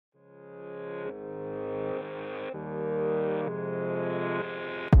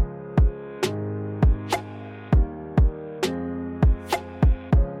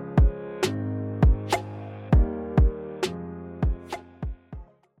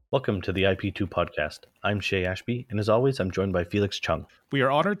Welcome to the IP2 podcast. I'm Shay Ashby, and as always, I'm joined by Felix Chung. We are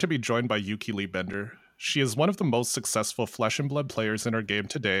honored to be joined by Yuki Lee Bender. She is one of the most successful Flesh and Blood players in our game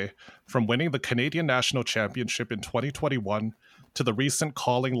today, from winning the Canadian National Championship in 2021 to the recent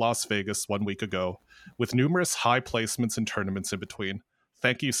Calling Las Vegas 1 week ago, with numerous high placements and tournaments in between.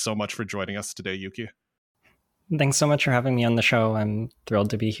 Thank you so much for joining us today, Yuki. Thanks so much for having me on the show. I'm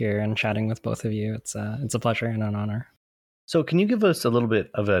thrilled to be here and chatting with both of you. It's a pleasure and an honor. So can you give us a little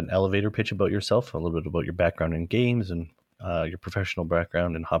bit of an elevator pitch about yourself, a little bit about your background in games and your professional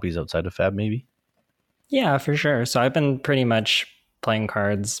background and hobbies outside of Fab, maybe? Yeah, for sure. So I've been pretty much playing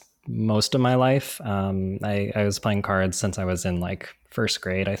cards most of my life. I was playing cards since I was in like first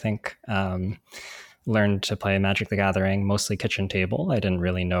grade, I think. Learned to play Magic the Gathering, mostly kitchen table. I didn't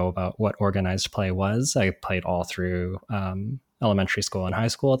really know about what organized play was. I played all through elementary school and high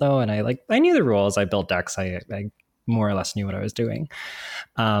school, though, and I knew the rules. I built decks. I more or less knew what I was doing.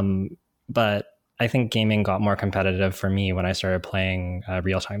 But I think gaming got more competitive for me when I started playing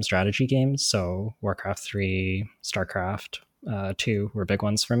real-time strategy games. So Warcraft 3, StarCraft 2 were big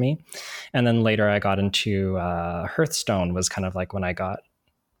ones for me. And then later I got into Hearthstone was kind of like when I got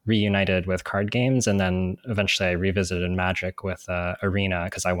reunited with card games. And then eventually I revisited Magic with Arena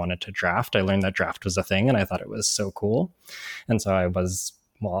because I wanted to draft. I learned that draft was a thing and I thought it was so cool. And so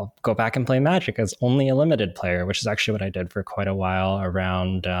I'll go back and play Magic as only a limited player, which is actually what I did for quite a while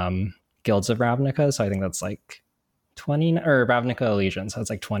around Guilds of Ravnica. So I think that's like Ravnica Allegiance. So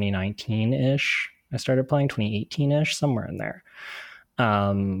it's like 2019-ish. I started playing 2018-ish, somewhere in there.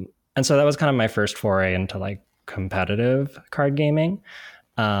 And so that was kind of my first foray into like competitive card gaming.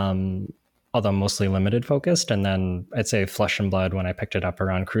 Although mostly limited focused. And then I'd say Flesh and Blood, when I picked it up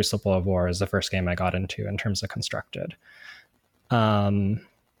around Crucible of War, is the first game I got into in terms of constructed.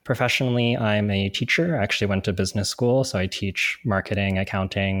 Professionally, I'm a teacher. I actually went to business school, so I teach marketing,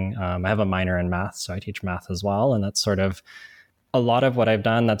 accounting. I have a minor in math, so I teach math as well. And that's sort of a lot of what I've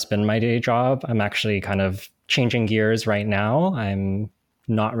done. That's been my day job. I'm actually kind of changing gears right now. I'm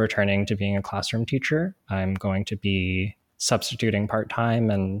not returning to being a classroom teacher. I'm going to be substituting part-time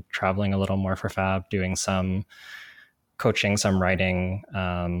and traveling a little more for Fab, doing some coaching, some writing,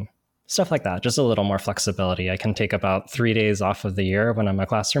 stuff like that. Just a little more flexibility. I can take about 3 days off of the year when I'm a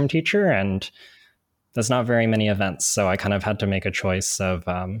classroom teacher, and there's not very many events. So I kind of had to make a choice of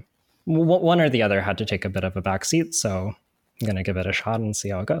one or the other had to take a bit of a backseat. So I'm going to give it a shot and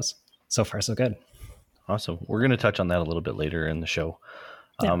see how it goes. So far, so good. Awesome. We're going to touch on that a little bit later in the show.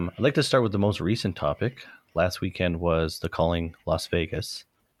 Yeah. I'd like to start with the most recent topic. Last weekend was the Calling Las Vegas.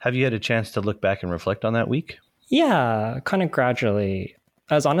 Have you had a chance to look back and reflect on that week? Yeah, kind of gradually.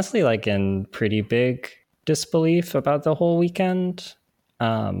 I was honestly like in pretty big disbelief about the whole weekend.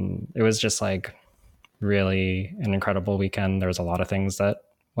 It was just like really an incredible weekend. There was a lot of things that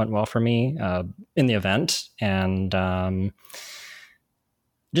went well for me in the event. And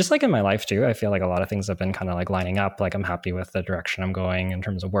just like in my life too, I feel like a lot of things have been kind of like lining up. Like I'm happy with the direction I'm going in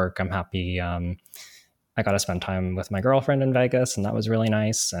terms of work. I'm happy. I got to spend time with my girlfriend in Vegas, and that was really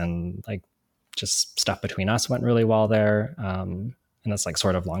nice. And like just stuff between us went really well there. And it's like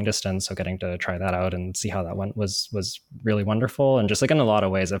sort of long distance. So getting to try that out and see how that went was really wonderful. And just like in a lot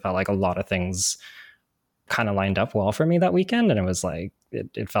of ways, it felt like a lot of things kind of lined up well for me that weekend. And it was like,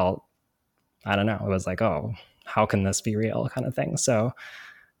 it felt, I don't know, it was like, oh, how can this be real kind of thing. So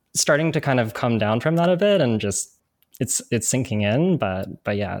starting to kind of come down from that a bit and just, it's sinking in, but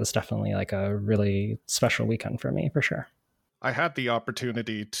yeah, it's definitely like a really special weekend for me for sure. I had the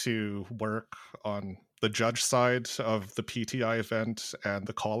opportunity to work on the judge side of the PTI event and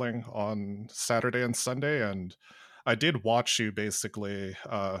the Calling on Saturday and Sunday, and I did watch you basically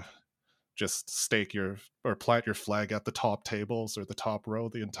just plant your flag at the top tables or the top row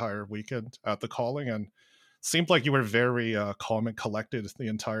the entire weekend at the Calling, and seemed like you were very calm and collected the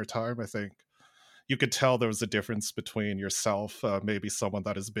entire time. I think you could tell there was a difference between yourself, maybe someone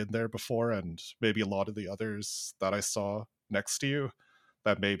that has been there before, and maybe a lot of the others that I saw next to you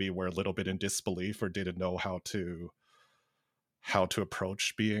that maybe were a little bit in disbelief or didn't know how to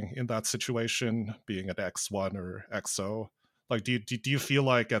approach being in that situation, being an X1 or XO. Like, do you feel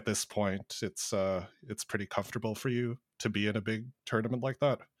like at this point it's pretty comfortable for you to be in a big tournament like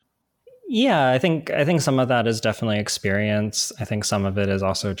that? Yeah, I think some of that is definitely experience. I think some of it is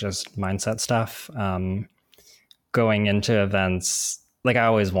also just mindset stuff. Going into events, like I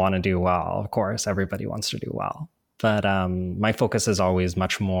always want to do well. Of course, everybody wants to do well. But my focus is always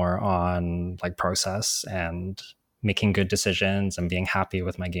much more on like process and making good decisions and being happy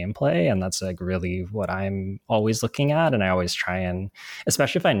with my gameplay. And that's like really what I'm always looking at. And I always try and,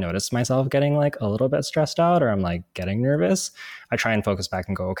 especially if I notice myself getting like a little bit stressed out or I'm like getting nervous, I try and focus back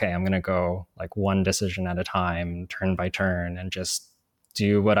and go, okay, I'm going to go like one decision at a time, turn by turn, and just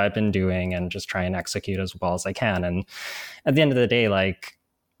do what I've been doing and just try and execute as well as I can. And at the end of the day, like,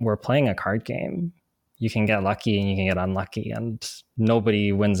 we're playing a card game. You can get lucky and you can get unlucky, and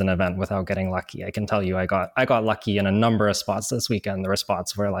nobody wins an event without getting lucky. I can tell you, I got lucky in a number of spots this weekend. There were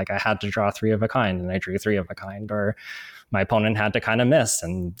spots where like I had to draw 3 of a kind and I drew 3 of a kind, or my opponent had to kind of miss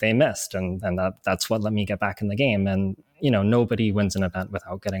and they missed, and that's what let me get back in the game. And nobody wins an event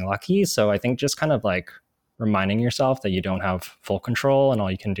without getting lucky. So I think just kind of like reminding yourself that you don't have full control and all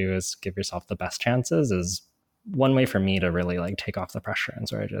you can do is give yourself the best chances is one way for me to really like take off the pressure and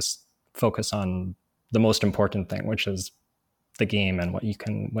sort of just focus on the most important thing, which is the game and what you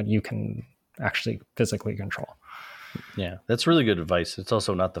can actually physically control. Yeah, that's really good advice. It's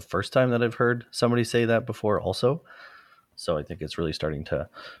also not the first time that I've heard somebody say that before also. So I think it's really starting to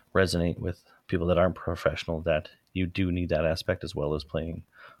resonate with people that aren't professional, that you do need that aspect as well as playing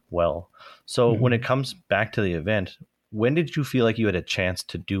well. So when it comes back to the event, when did you feel like you had a chance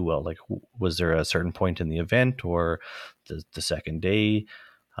to do well? Like, was there a certain point in the event or the second day?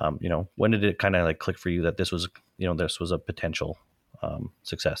 When did it kind of like click for you that this was a potential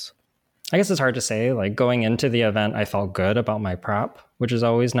success? I guess it's hard to say. Like, going into the event, I felt good about my prep, which is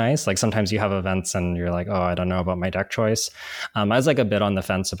always nice. Like, sometimes you have events and you're like, oh, I don't know about my deck choice. I was like a bit on the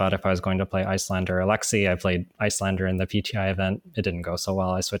fence about if I was going to play Icelander or Alexi. I played Icelander in the PTI event. It didn't go so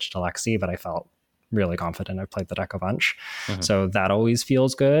well. I switched to Alexi, but I felt really confident. I played the deck a bunch. So that always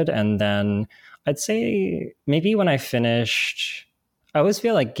feels good. And then I'd say maybe when I finished, I always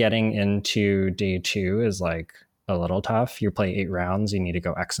feel like getting into day 2 is like a little tough. You play 8 rounds, you need to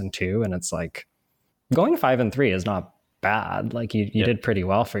go X and 2, and it's like going 5 and 3 is not bad. Like you did pretty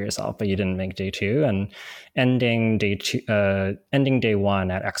well for yourself, but you didn't make day 2, and ending day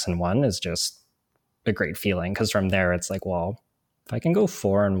 1 at X and 1 is just a great feeling, because from there it's like, well, if I can go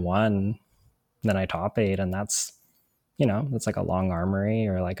 4 and 1, then I top 8, and that's that's like a long armory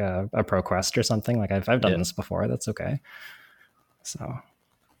or like a pro quest or something. Like I've done this before. That's okay. So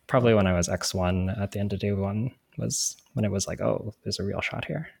probably when I was X1 at the end of day 1 was when it was like, oh, there's a real shot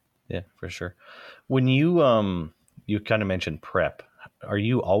here. Yeah, for sure. When you kind of mentioned prep, are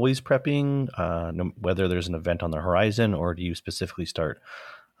you always prepping, whether there's an event on the horizon, or do you specifically start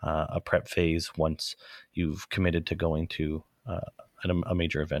a prep phase once you've committed to going to a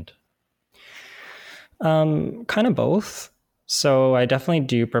major event? Kind of both. So I definitely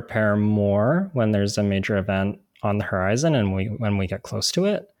do prepare more when there's a major event on the horizon and when we get close to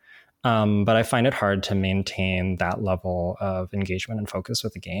it. But I find it hard to maintain that level of engagement and focus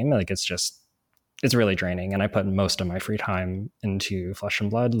with the game. Like it's really draining. And I put most of my free time into Flesh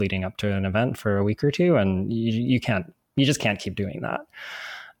and Blood leading up to an event for a week or two. And you just can't keep doing that.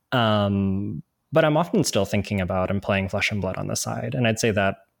 But I'm often still thinking about and playing Flesh and Blood on the side. And I'd say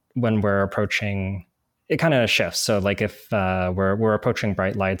that when we're approaching, it kind of shifts. So like if we're approaching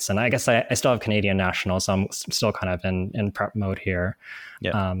Bright Lights, and I guess I still have Canadian National, so I'm still kind of in prep mode here.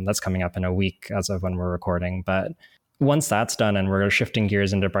 Yeah. That's coming up in a week as of when we're recording. But once that's done and we're shifting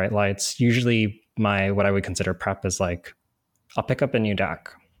gears into Bright Lights, usually what I would consider prep is like, I'll pick up a new deck.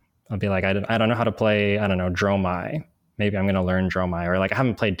 I'll be like, I don't know how to play, I don't know, Dromai. Maybe I'm going to learn Dromai, or like I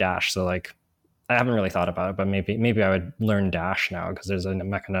haven't played Dash, so like I haven't really thought about it, but maybe I would learn Dash now because there's a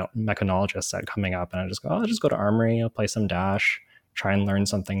mechanologist set coming up, and I'll just go to Armory, I'll play some Dash, try and learn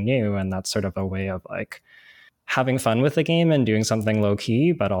something new. And that's sort of a way of like having fun with the game and doing something low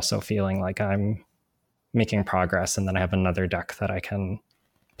key, but also feeling like I'm making progress. And then I have another deck that I can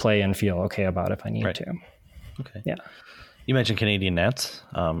play and feel okay about if I need to. Okay. Yeah. You mentioned Canadian Nats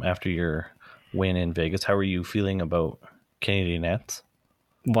after your win in Vegas. How are you feeling about Canadian Nats?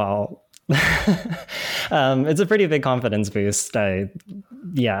 Well, it's a pretty big confidence boost.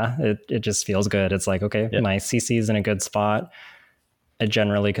 It just feels good. It's like, okay, my CC is in a good spot. I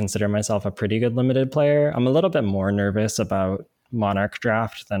generally consider myself a pretty good limited player. I'm a little bit more nervous about Monarch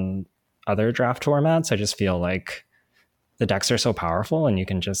draft than other draft formats. I just feel like the decks are so powerful and you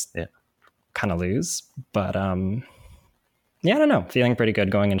can just kind of lose. But I don't know. Feeling pretty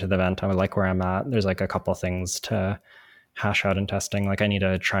good going into the event. I like where I'm at. There's like a couple things to hash out in testing. Like I need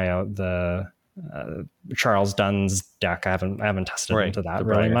to try out the Charles Dunn's deck. I haven't tested into that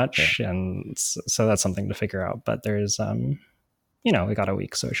really much, and so that's something to figure out. But there's we got a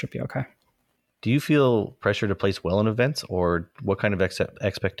week, so it should be okay. Do you feel pressure to place well in events, or what kind of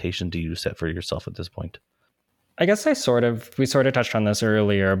expectation do you set for yourself at this point? I guess we sort of touched on this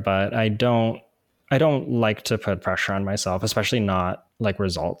earlier, but I don't I don't like to put pressure on myself, especially not like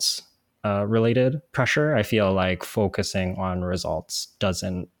results related pressure. I feel like focusing on results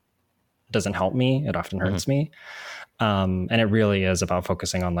doesn't help me. It often hurts me. And it really is about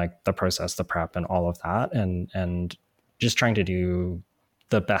focusing on like the process, the prep, and all of that, and just trying to do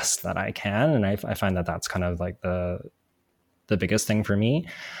the best that I can. And I find that that's kind of like the biggest thing for me.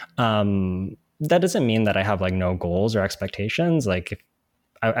 That doesn't mean that I have like no goals or expectations. Like if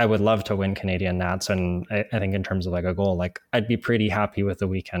I would love to win Canadian Nats, and I think in terms of like a goal, like I'd be pretty happy with the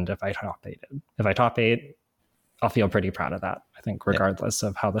weekend if I top eight. If I top eight, I'll feel pretty proud of that, I think, regardless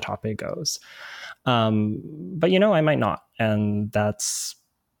of how the top eight goes. But I might not, and that's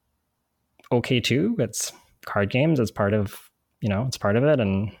okay too. It's card games. It's part of it's part of it.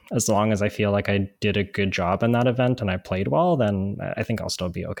 And as long as I feel like I did a good job in that event and I played well, then I think I'll still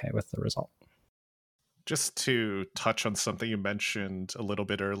be okay with the result. Just to touch on something you mentioned a little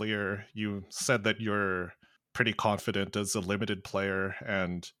bit earlier, you said that you're pretty confident as a limited player,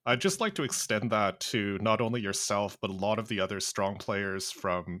 and I'd just like to extend that to not only yourself, but a lot of the other strong players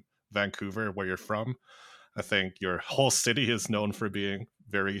from Vancouver, where you're from. I think your whole city is known for being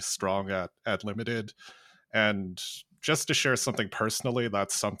very strong at limited. And just to share something personally,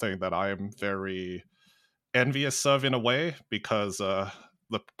 that's something that I'm very envious of in a way, because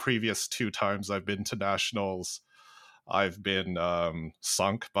the previous 2 times I've been to nationals, I've been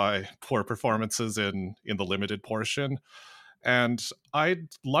sunk by poor performances in the limited portion. And I'd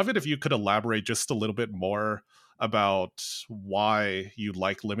love it if you could elaborate just a little bit more about why you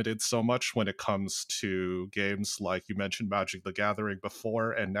like limited so much when it comes to games like you mentioned Magic the Gathering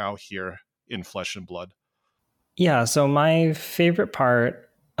before, and now here in Flesh and Blood. Yeah, so my favorite part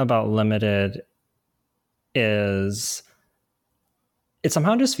about limited is it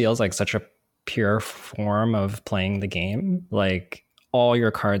somehow just feels like such a pure form of playing the game. Like all your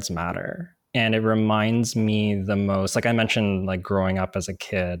cards matter. And it reminds me the most, like I mentioned, like growing up as a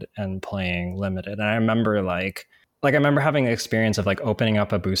kid and playing limited. And I remember like I remember having the experience of like opening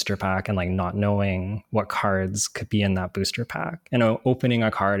up a booster pack and like not knowing what cards could be in that booster pack, and opening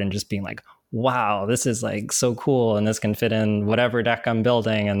a card and just being like, wow, this is like so cool, and this can fit in whatever deck I'm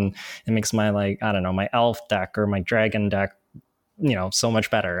building, and it makes my like, I don't know, my elf deck or my dragon deck so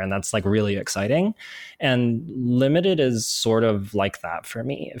much better. And that's like really exciting. And limited is sort of like that for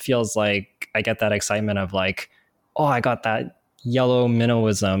me. It feels like I get that excitement of like, oh, I got that yellow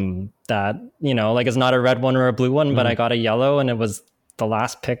minnowism that like it's not a red one or a blue one, but I got a yellow, and it was the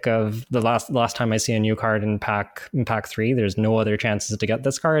last pick of the last time I see a new card in pack 3. There's no other chances to get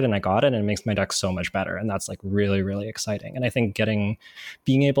this card, and I got it, and it makes my deck so much better. And that's like really, really exciting. And I think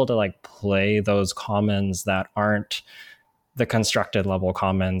being able to like play those commons that aren't the constructed level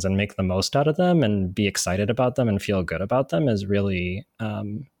commons and make the most out of them and be excited about them and feel good about them is really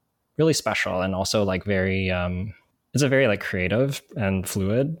really special. And also like very it's a very like creative and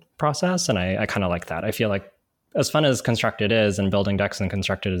fluid process, and I kind of like that. I feel like as fun as constructed is, and building decks and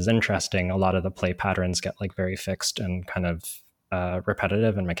constructed is interesting, a lot of the play patterns get like very fixed and kind of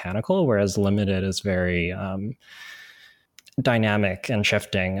repetitive and mechanical, whereas limited is very dynamic and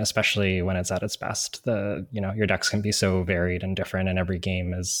shifting, especially when it's at its best. Your decks can be so varied and different, and every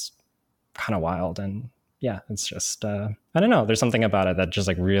game is kind of wild. And yeah, it's just I don't know, there's something about it that just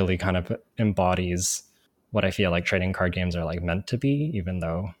like really kind of embodies what I feel like trading card games are like meant to be, even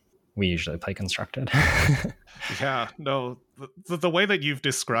though we usually play constructed. Yeah, no, the way that you've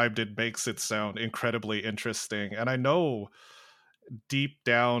described it makes it sound incredibly interesting. And I know deep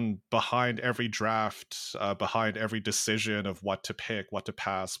down behind every draft, behind every decision of what to pick, what to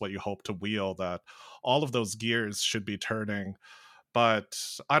pass, what you hope to wheel, that all of those gears should be turning. But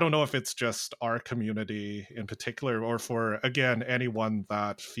I don't know if it's just our community in particular, or for, again, anyone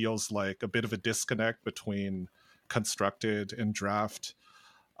that feels like a bit of a disconnect between constructed and draft.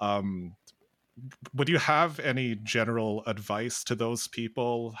 Would you have any general advice to those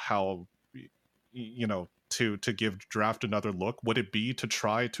people, how to give draft another look? Would it be to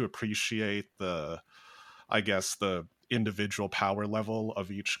try to appreciate the individual power level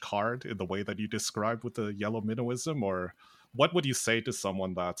of each card in the way that you described with the yellow minnowism? Or what would you say to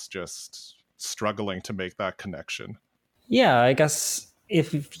someone that's just struggling to make that connection? Yeah, I guess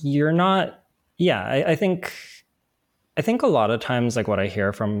if you're not, yeah, I think a lot of times like what I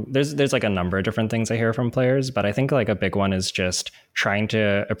hear from there's like a number of different things I hear from players, but I think like a big one is just trying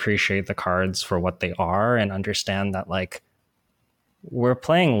to appreciate the cards for what they are and understand that like we're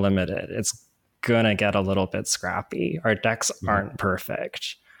playing limited. It's gonna get a little bit scrappy. Our decks aren't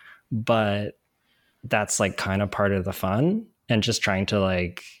perfect, but that's like kind of part of the fun, and just trying to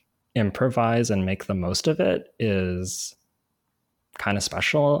like improvise and make the most of it is kind of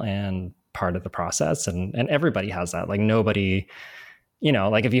special and part of the process, and everybody has that. Like nobody,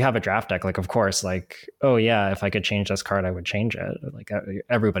 like if you have a draft deck, like of course, like, oh yeah, if I could change this card, I would change it. Like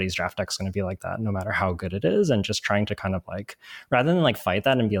everybody's draft deck's going to be like that, no matter how good it is. And just trying to kind of like, rather than like fight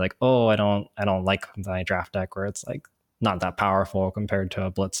that and be like, oh, I don't like my draft deck where it's like not that powerful compared to a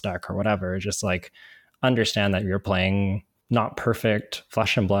blitz deck or whatever. Just like understand that you're playing not perfect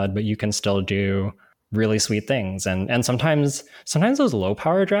flesh and blood, but you can still do really sweet things. And sometimes those low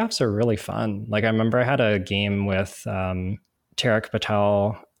power drafts are really fun. Like I remember I had a game with Tarek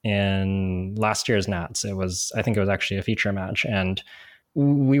Patel in last year's Nats. I think it was actually a feature match, and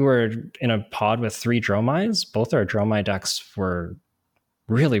we were in a pod with 3 Dromais. Both our Dromai decks were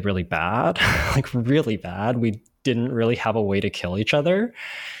really, really bad, like really bad. We didn't really have a way to kill each other,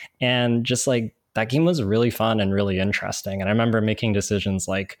 and just like that game was really fun and really interesting. And I remember making decisions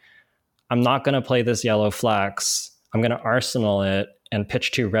like, I'm not going to play this yellow flex. I'm going to arsenal it and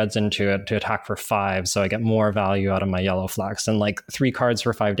pitch 2 reds into it to attack for 5, so I get more value out of my yellow flex. And like 3 cards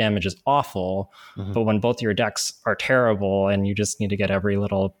for 5 damage is awful, but when both your decks are terrible and you just need to get every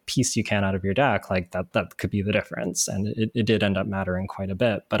little piece you can out of your deck, like that could be the difference. And it did end up mattering quite a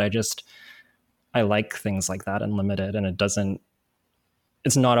bit. But I like things like that in limited, and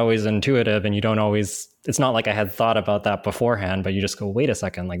it's not always intuitive, and it's not like I had thought about that beforehand, but you just go, wait a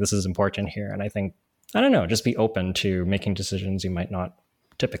second, like this is important here. And I think, I don't know, just be open to making decisions you might not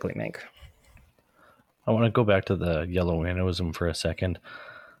typically make. I want to go back to the yellow Wanoism for a second.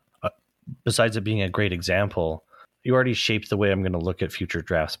 Besides it being a great example, you already shaped the way I'm going to look at future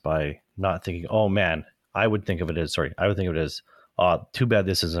drafts by not thinking, oh man, I would think of it as, too bad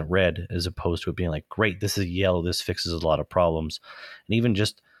this isn't red, as opposed to it being like, great, this is yellow, this fixes a lot of problems. And even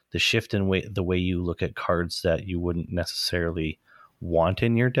just the shift in the way you look at cards that you wouldn't necessarily want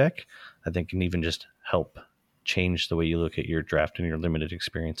in your deck, I think can even just help change the way you look at your draft and your limited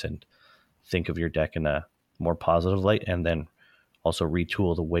experience, and think of your deck in a more positive light, and then also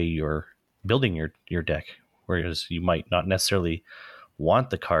retool the way you're building your deck. Whereas you might not necessarily want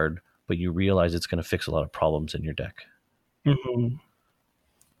the card, but you realize it's going to fix a lot of problems in your deck. Mm-hmm.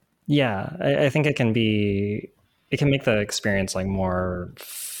 Yeah, I think it can make the experience like more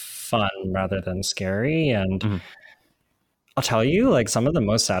fun rather than scary. And I'll tell you, like some of the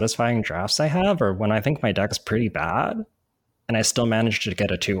most satisfying drafts I have are when I think my deck's pretty bad and I still manage to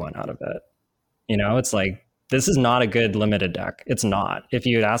get a 2-1 out of it. It's like, this is not a good limited deck. It's not. If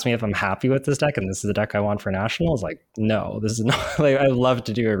you had asked me if I'm happy with this deck and this is the deck I want for Nationals, like, no, this is not. Like, I love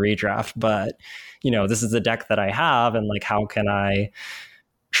to do a redraft, but this is the deck that I have, and like, how can I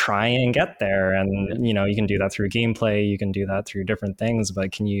try and get there? And you can do that through gameplay, you can do that through different things,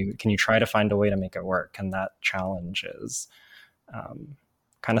 but can you try to find a way to make it work? And that challenge is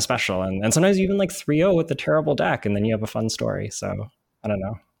kind of special. And sometimes you even like 3-0 with a terrible deck, and then you have a fun story. So I don't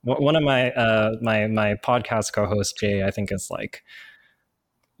know. One of my my podcast co-host Jay, I think, is like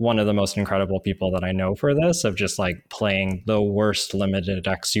one of the most incredible people that I know for this, of just like playing the worst limited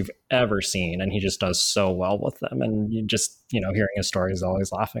decks you've ever seen, and he just does so well with them. And you just hearing his stories,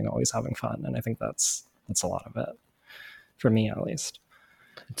 always laughing, always having fun, and I think that's a lot of it for me, at least.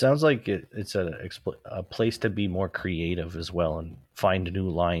 It sounds like it's a place to be more creative as well and find new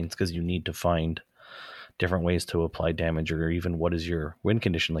lines, because you need to find different ways to apply damage, or even what is your win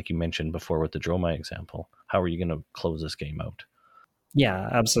condition, like you mentioned before with the Dromai example. How are you going to close this game out? Yeah,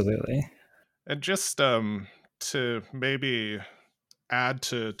 absolutely. And just to maybe add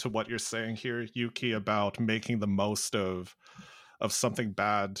to what you're saying here, Yuki, about making the most of something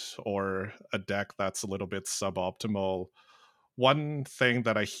bad or a deck that's a little bit suboptimal. One thing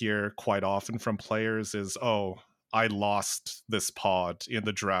that I hear quite often from players is, oh, I lost this pod in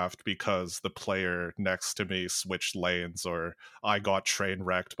the draft because the player next to me switched lanes, or I got train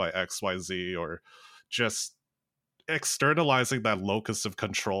wrecked by XYZ, or just externalizing that locus of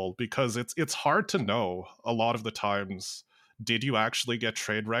control, because it's hard to know a lot of the times, did you actually get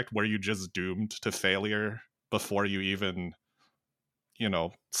train wrecked? Were you just doomed to failure before you even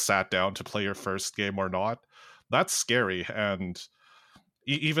sat down to play your first game or not? That's scary. And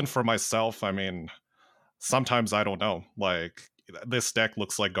even for myself, I mean, sometimes I don't know, like, this deck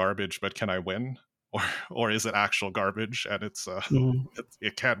looks like garbage, but can I win? Or is it actual garbage and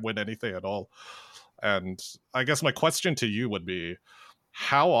it can't win anything at all? And I guess my question to you would be,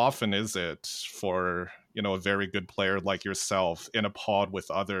 how often is it for a very good player like yourself in a pod with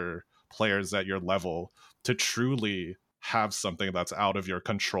other players at your level to truly have something that's out of your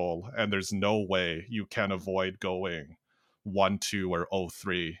control, and there's no way you can avoid going 1-2 or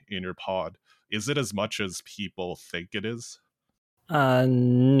 0-3 in your pod? Is it as much as people think it is?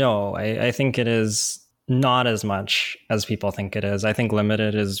 No, I think it is not as much as people think it is. I think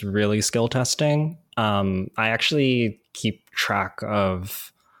limited is really skill testing. I actually keep track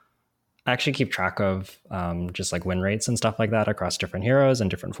of just like win rates and stuff like that across different heroes and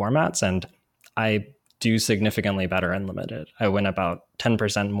different formats, and I do significantly better in limited. I win about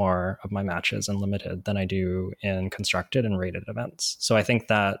 10% more of my matches in limited than I do in constructed and rated events. So I think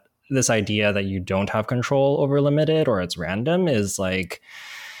that this idea that you don't have control over limited or it's random is like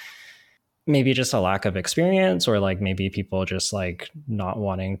maybe just a lack of experience, or like maybe people just like not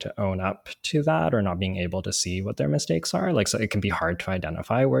wanting to own up to that or not being able to see what their mistakes are. Like, so it can be hard to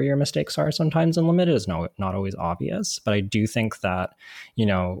identify where your mistakes are sometimes in limited. It's not always obvious, but I do think that, you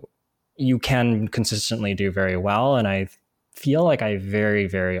know, you can consistently do very well. And I feel like I very,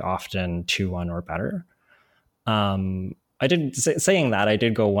 very often 2-1 or better. I did saying that I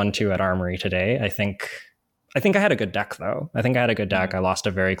did go 1-2 at Armory today. I think I had a good deck though. I think I had a good deck. I lost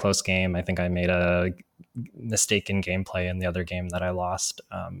a very close game. I think I made a mistake in gameplay in the other game that I lost.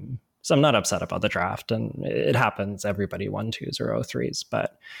 So I'm not upset about the draft, and it happens. Everybody 1-2s or 0-3s,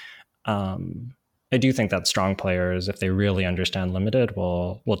 but I do think that strong players, if they really understand limited,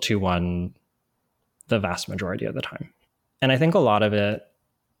 will 2-1 the vast majority of the time. And I think a lot of it,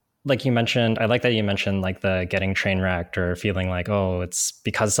 like you mentioned, I like that you mentioned like the getting train wrecked or feeling like, oh, it's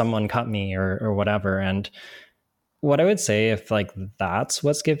because someone cut me or whatever. And what I would say, if like that's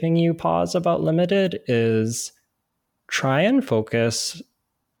what's giving you pause about limited, is try and focus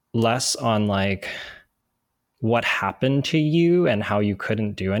less on like what happened to you and how you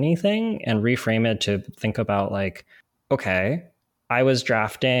couldn't do anything, and reframe it to think about like, okay, I was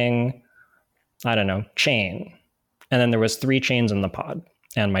drafting, I don't know, chain, and then there was 3 chains in the pod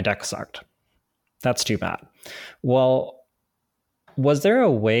and my deck sucked. That's too bad. Well, was there a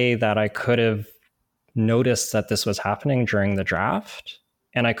way that I could have noticed that this was happening during the draft,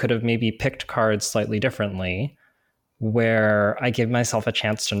 and I could have maybe picked cards slightly differently where I give myself a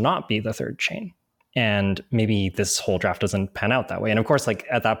chance to not be the 3rd chain? And maybe this whole draft doesn't pan out that way. And of course, like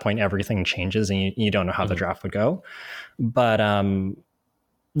at that point, everything changes and you don't know how the draft would go. But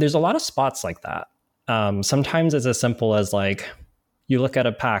there's a lot of spots like that. Sometimes it's as simple as like, you look at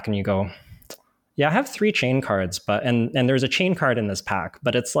a pack and you go, yeah, I have 3 chain cards, but and there's a chain card in this pack,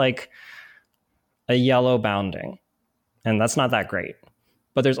 but it's like a yellow bounding, and that's not that great.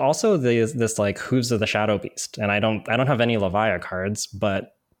 But there's also this like Hooves of the Shadow Beast, and I don't have any Levia cards,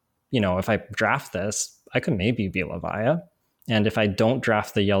 but you know, if I draft this, I could maybe be Levia. And if I don't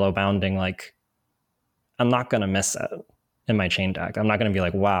draft the yellow bounding, like I'm not gonna miss it in my chain deck. I'm not gonna be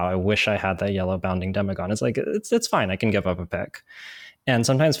like, wow, I wish I had that yellow bounding Demagon. It's like it's fine. I can give up a pick. And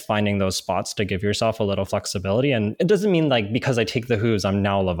sometimes finding those spots to give yourself a little flexibility. And it doesn't mean like because I take the Hooves, I'm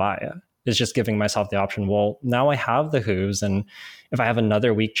now Levia. It's just giving myself the option, well, now I have the Hooves, and if I have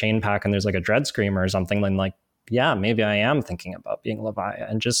another weak chain pack and there's like a Dread Screamer or something, then like, yeah, maybe I am thinking about being Levia,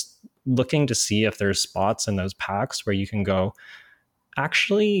 and just looking to see if there's spots in those packs where you can go,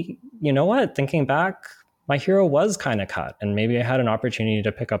 actually, you know what? Thinking back, my hero was kind of cut, and maybe I had an opportunity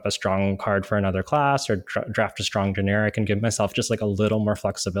to pick up a strong card for another class or draft a strong generic and give myself just like a little more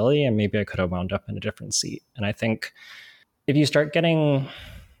flexibility, and maybe I could have wound up in a different seat. And I think if you start getting...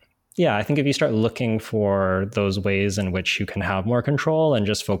 Yeah, I think if you start looking for those ways in which you can have more control and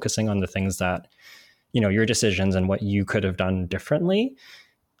just focusing on the things that, you know, your decisions and what you could have done differently,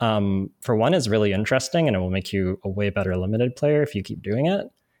 for one, is really interesting, and it will make you a way better limited player if you keep doing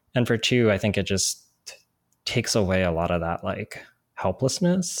it. And for two, I think it just takes away a lot of that like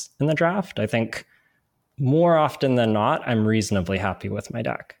helplessness in the draft. I think more often than not, I'm reasonably happy with my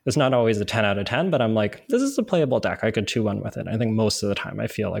deck. It's not always a 10 out of 10, but I'm like, this is a playable deck. I could 2-1 with it. I think most of the time I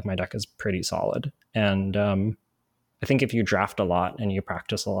feel like my deck is pretty solid. And I think if you draft a lot and you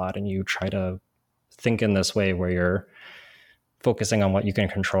practice a lot and you try to think in this way where you're focusing on what you can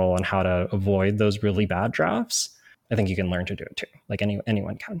control and how to avoid those really bad drafts, I think you can learn to do it too. Like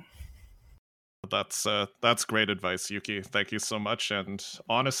anyone can. That's great advice, Yuki. Thank you so much. And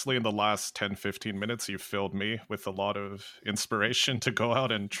honestly, in the last 10-15 minutes, you've filled me with a lot of inspiration to go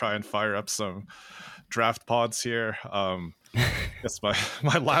out and try and fire up some draft pods here. Yes,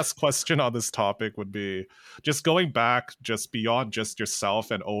 my last question on this topic would be just going back just beyond just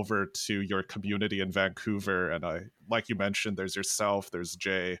yourself and over to your community in Vancouver. And like you mentioned, there's yourself, there's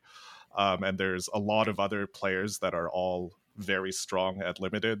Jay, and there's a lot of other players that are all very strong at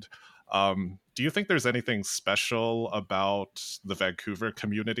limited. Do you think there's anything special about the Vancouver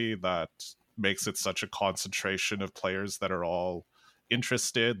community that makes it such a concentration of players that are all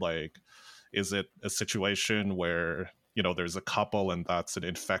interested? Like, is it a situation where, you know, there's a couple and that's an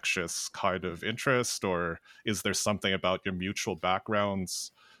infectious kind of interest, or is there something about your mutual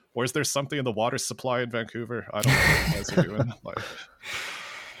backgrounds Or is there something in the water supply in Vancouver? I don't know what you guys are doing. Like,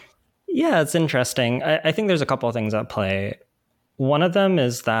 Yeah, it's interesting. I think there's a couple of things at play. One of them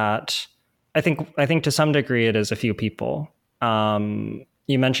is that I think to some degree it is a few people.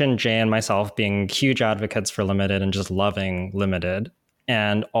 You mentioned Jay and myself being huge advocates for limited and just loving limited,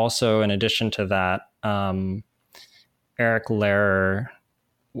 and also in addition to that, Eric Lehrer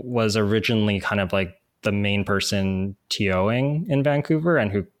was originally kind of like the main person TOing in Vancouver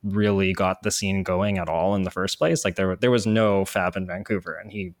and who really got the scene going at all in the first place. Like there was no fab in Vancouver,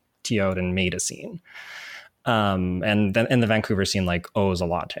 and he TO'd and made a scene. And then in the Vancouver scene, like, owes a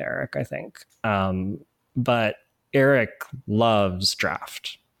lot to Eric, I think. But Eric loves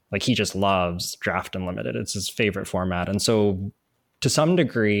draft. Like, he just loves draft and limited. It's his favorite format. And so to some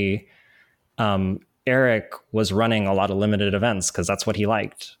degree, Eric was running a lot of limited events because that's what he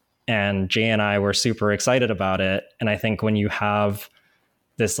liked. And Jay and I were super excited about it. And I think when you have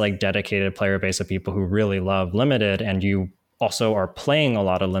this like dedicated player base of people who really love limited, and you also are playing a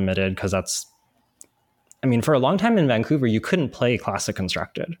lot of limited, because for a long time in Vancouver, you couldn't play classic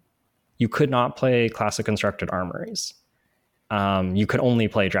constructed. You could not play classic constructed armories. You could only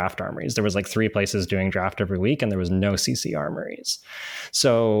play draft armories. There was like 3 places doing draft every week, and there was no CC armories.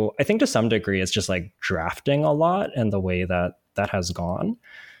 So I think to some degree, it's just like drafting a lot and the way that has gone.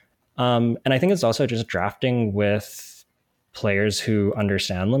 And I think it's also just drafting with players who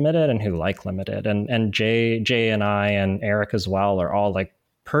understand limited and who like limited. And Jay and I and Eric as well are all like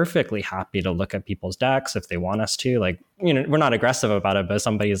perfectly happy to look at people's decks if they want us to. Like, we're not aggressive about it, but if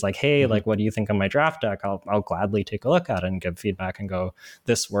somebody's like, hey, like, what do you think of my draft deck? I'll gladly take a look at it and give feedback and go,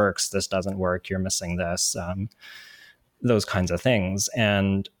 this works, this doesn't work, you're missing this, those kinds of things.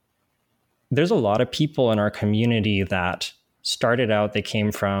 And there's a lot of people in our community that started out, they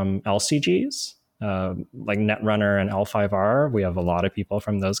came from LCGs, like Netrunner and L5R. We have a lot of people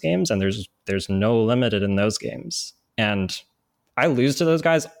from those games, and there's no limited in those games. And I lose to those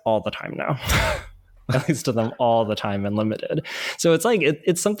guys all the time now. I lose to them all the time in limited. So it's like,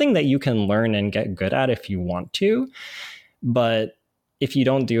 it's something that you can learn and get good at if you want to. But if you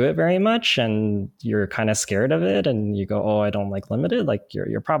don't do it very much and you're kind of scared of it and you go, oh, I don't like limited, like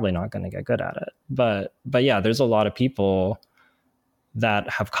you're probably not going to get good at it. But yeah, there's a lot of people that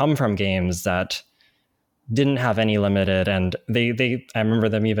have come from games that didn't have any limited. And I remember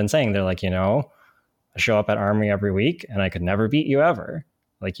them even saying, they're like, I show up at Armory every week and I could never beat you ever.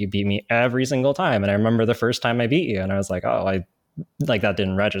 Like, you beat me every single time. And I remember the first time I beat you and I was like, oh, that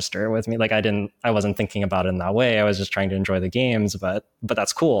didn't register with me. Like, I wasn't thinking about it in that way. I was just trying to enjoy the games, but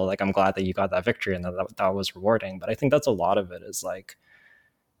that's cool. Like, I'm glad that you got that victory and that was rewarding. But I think that's a lot of it, is like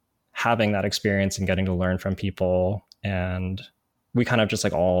having that experience and getting to learn from people. And we kind of just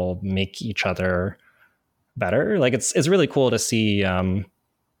like all make each other better. Like, it's really cool to see.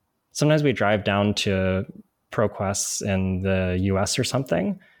 Sometimes we drive down to ProQuests in the US or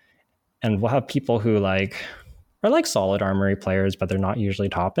something, and we'll have people who like are like solid armory players, but they're not usually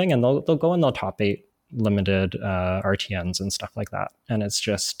topping, and they'll go and they'll top 8 limited RTNs and stuff like that. And it's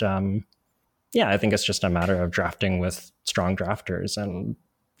just I think it's just a matter of drafting with strong drafters, and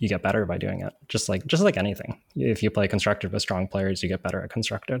you get better by doing it. Just like anything. If you play constructed with strong players, you get better at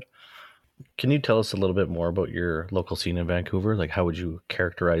constructed. Can you tell us a little bit more about your local scene in Vancouver? Like, how would you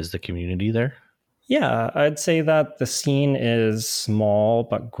characterize the community there? Yeah, I'd say that the scene is small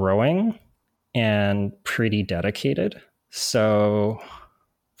but growing and pretty dedicated. So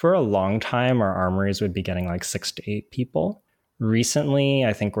for a long time, our armories would be getting like 6 to 8 people. Recently,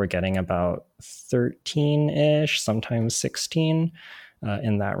 I think we're getting about 13-ish, sometimes 16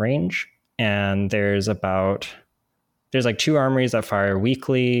 in that range. And there's like 2 armories that fire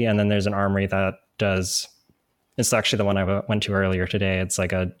weekly, and then there's an armory that does, it's actually the one I went to earlier today. It's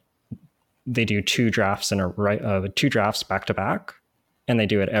like they do 2 drafts 2 drafts back to back, and they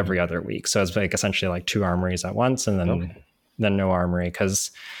do it every other week. So it's like essentially like 2 armories at once, and then no armory,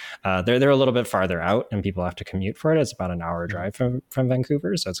 because they're a little bit farther out and people have to commute for it. It's about an hour drive from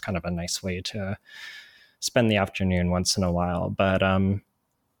Vancouver, so it's kind of a nice way to spend the afternoon once in a while. But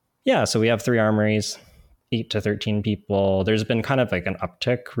so we have 3 armories, 8 to 13 people. There's been kind of like an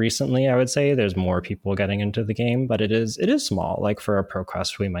uptick recently, I would say. There's more people getting into the game, but it is small. Like for a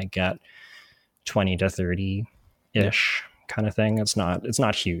ProQuest, we might get 20 to 30-ish kind of thing. It's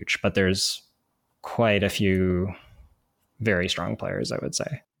not huge, but there's quite a few very strong players, I would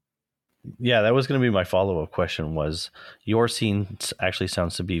say. Yeah, that was going to be my follow-up question. Was your scene actually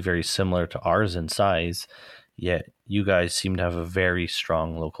sounds to be very similar to ours in size, yet you guys seem to have a very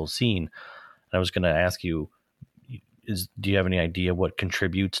strong local scene. And I was going to ask you, do you have any idea what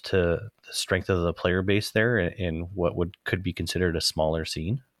contributes to the strength of the player base there, and what could be considered a smaller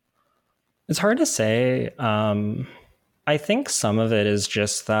scene? It's hard to say. I think some of it is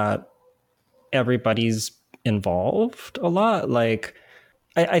just that everybody's involved a lot. Like,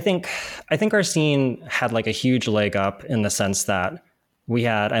 I think our scene had like a huge leg up in the sense that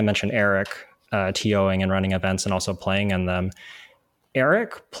I mentioned Eric TOing and running events and also playing in them.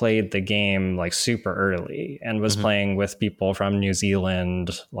 Eric played the game like super early and was playing with people from New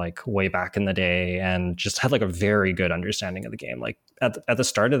Zealand like way back in the day and just had like a very good understanding of the game. Like at the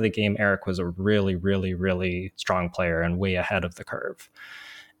start of the game, Eric was a really, really, really strong player and way ahead of the curve.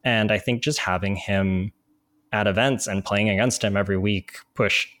 And I think just having him at events and playing against him every week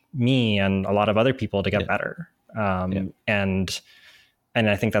pushed me and a lot of other people to get better. And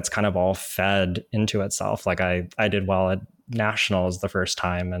I think that's kind of all fed into itself. Like I did well at nationals the first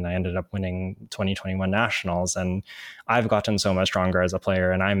time and I ended up winning 2021 nationals, and I've gotten so much stronger as a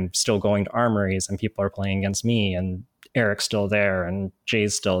player, and I'm still going to armories and people are playing against me, and Eric's still there and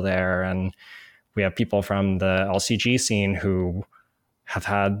Jay's still there, and we have people from the LCG scene who have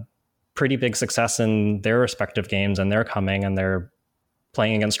had pretty big success in their respective games, and they're coming and they're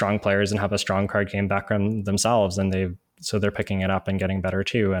playing against strong players and have a strong card game background themselves, and they're picking it up and getting better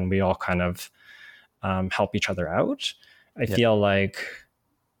too, and we all kind of help each other out. I feel like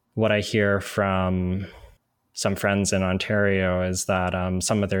what I hear from some friends in Ontario is that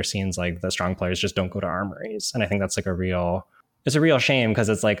some of their scenes, like the strong players, just don't go to armories, and I think that's like it's a real shame, because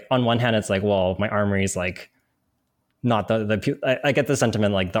it's like on one hand it's like, well, my armory is like not I get the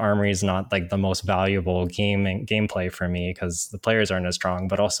sentiment like the armory is not like the most valuable gameplay for me because the players aren't as strong,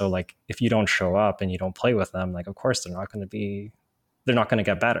 but also like if you don't show up and you don't play with them, like of course they're not going to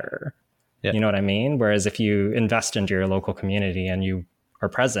get better. You know what I mean? Whereas if you invest into your local community and you are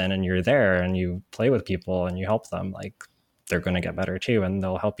present and you're there and you play with people and you help them, like they're going to get better too, and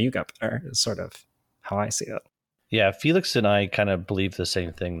they'll help you get better, is sort of how I see it. Yeah, Felix and I kind of believe the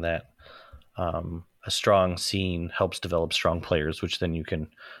same thing, that a strong scene helps develop strong players, which then you can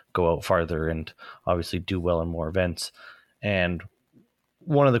go out farther and obviously do well in more events. And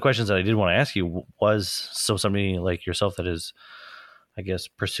one of the questions that I did want to ask you was, so somebody like yourself that is, I guess,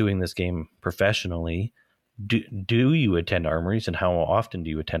 pursuing this game professionally, do you attend armories, and how often do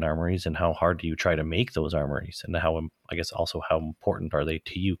you attend armories, and how hard do you try to make those armories, and how, I guess also how important are they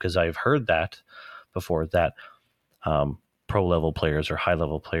to you? Because I've heard that before, that pro level players or high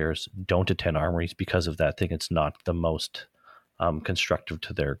level players don't attend armories because of that thing. It's not the most constructive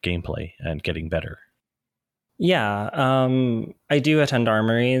to their gameplay and getting better. Yeah, I do attend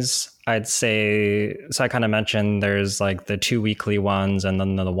armories. I'd say, so I kind of mentioned there's like the 2 weekly ones and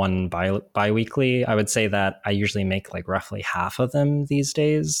then the one bi-weekly. I would say that I usually make like roughly half of them these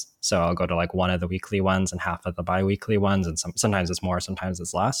days. So I'll go to like one of the weekly ones and half of the bi-weekly ones, and sometimes it's more, sometimes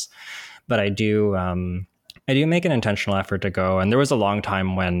it's less. But I do make an intentional effort to go. And there was a long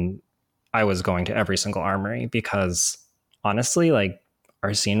time when I was going to every single armory because honestly, like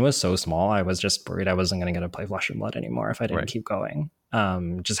our scene was so small. I was just worried I wasn't going to get to play Flesh and Blood anymore if I didn't keep going.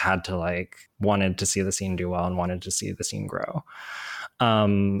 Just had to wanted to see the scene do well and wanted to see the scene grow.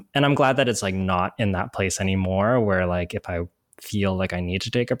 And I'm glad that it's like not in that place anymore where like if I feel like I need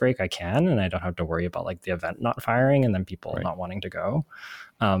to take a break, I can, and I don't have to worry about like the event not firing and then people not wanting to go.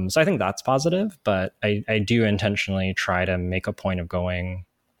 So I think that's positive, but I do intentionally try to make a point of going.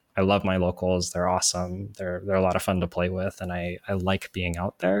 I love my locals. They're awesome. They're a lot of fun to play with, and I like being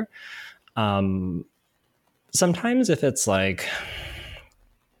out there. Sometimes if it's like,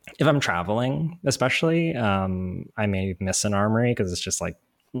 if I'm traveling, especially, I may miss an armory because it's just like,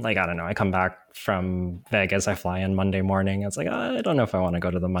 I don't know, I come back from Vegas, I fly in Monday morning. It's like, I don't know if I want to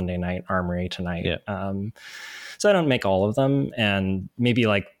go to the Monday night armory tonight. Yeah. So I don't make all of them. And maybe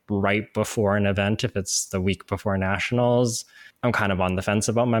like right before an event, if it's the week before nationals, I'm kind of on the fence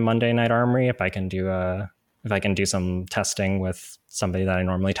about my Monday night armory. If I can do some testing with somebody that I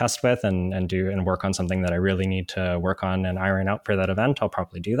normally test with and work on something that I really need to work on and iron out for that event, I'll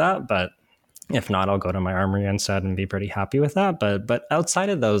probably do that. But if not, I'll go to my armory instead and be pretty happy with that. But outside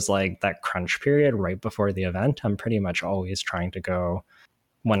of those, like that crunch period right before the event, I'm pretty much always trying to go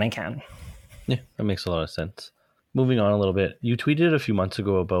when I can. Yeah, that makes a lot of sense. Moving on a little bit, you tweeted a few months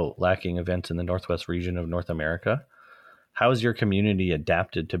ago about lacking events in the Northwest region of North America. How has your community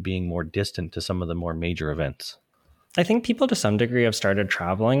adapted to being more distant to some of the more major events? I think people to some degree have started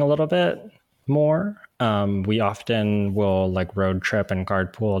traveling a little bit more. We often will like road trip and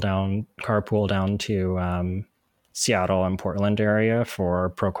carpool down to Seattle and Portland area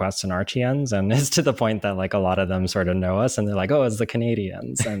for ProQuests and RTNs. And it's to the point that like a lot of them sort of know us and they're like, oh, it's the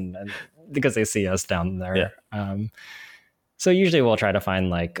Canadians. and because they see us down there. Yeah. So usually we'll try to find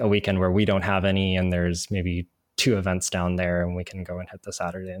like a weekend where we don't have any and there's maybe 2 events down there, and we can go and hit the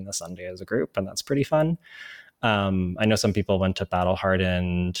Saturday and the Sunday as a group, and that's pretty fun. I know some people went to Battle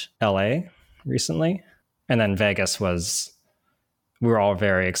Hardened LA recently, and then Vegas we were all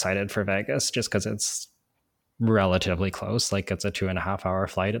very excited for Vegas just because it's relatively close. Like it's a 2.5 hour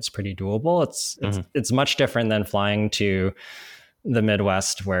flight. It's pretty doable. It's much different than flying to the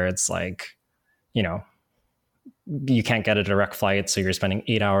Midwest where it's like, you know, you can't get a direct flight, so you're spending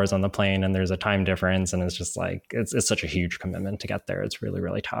 8 hours on the plane and there's a time difference, and it's just like it's such a huge commitment to get there. It's really,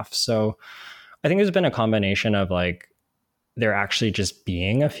 really tough. So I think there's been a combination of like there actually just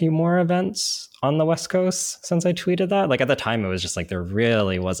being a few more events on the West Coast since I tweeted that. Like at the time, it was just like there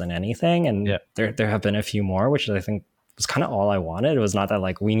really wasn't anything, and there have been a few more, which I think was kind of all I wanted. It was not that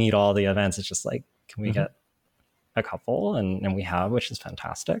like we need all the events. It's just like, can we get a couple? And we have, which is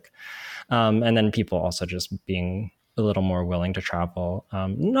fantastic. And then people also just being a little more willing to travel.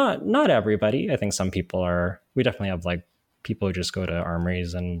 Not everybody. I think some people we definitely have like people who just go to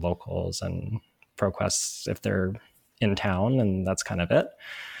armories and locals and ProQuests if they're in town, and that's kind of it.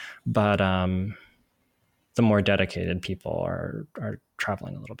 But the more dedicated people are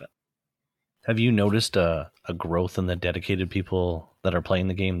traveling a little bit. Have you noticed a growth in the dedicated people that are playing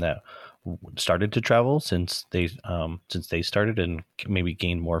the game that started to travel since they started and maybe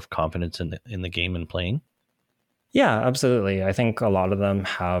gained more confidence in the game and playing? Yeah, absolutely. I think a lot of them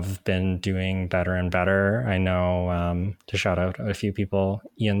have been doing better and better. I know, to shout out a few people,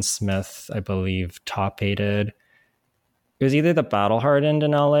 Ian Smith, I believe, top aided. It was either the Battle Hardened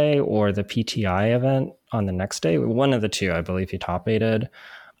in LA or the PTI event on the next day. One of the two, I believe he top aided.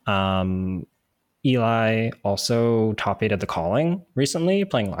 Eli also top aided the Calling recently,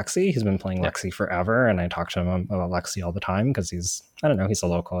 playing Lexi. He's been playing Lexi forever, and I talk to him about Lexi all the time because he's a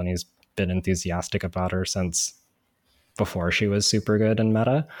local, and he's been enthusiastic about her since before she was super good in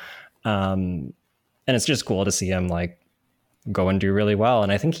meta. And it's just cool to see him like go and do really well.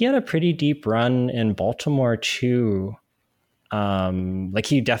 And I think he had a pretty deep run in Baltimore too. Like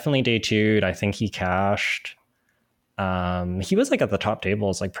he definitely day two'd. I think he cashed. He was like at the top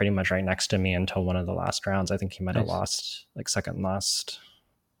tables, like pretty much right next to me until one of the last rounds. I think he might have lost like second last.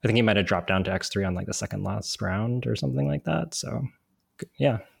 I think he might have dropped down to X3 on like the second last round or something like that. So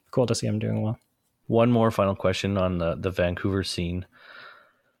yeah, cool to see him doing well. One more final question on the Vancouver scene.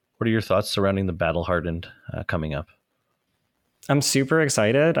 What are your thoughts surrounding the Battle Hardened coming up? I'm super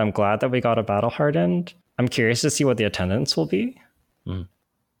excited. I'm glad that we got a Battle Hardened. I'm curious to see what the attendance will be.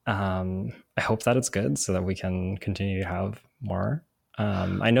 I hope that it's good so that we can continue to have more.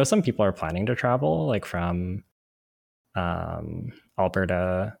 I know some people are planning to travel, like from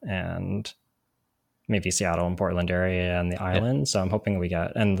Alberta and maybe Seattle and Portland area and the island. So I'm hoping we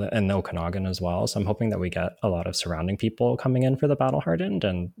get, and the Okanagan as well. So I'm hoping that we get a lot of surrounding people coming in for the Battle Hardened,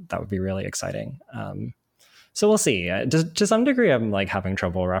 and that would be really exciting. So we'll see. To some degree, I'm like having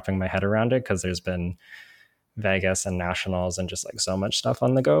trouble wrapping my head around it because there's been Vegas and nationals and just like so much stuff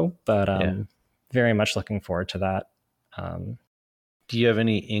on the go, but very much looking forward to that. Do you have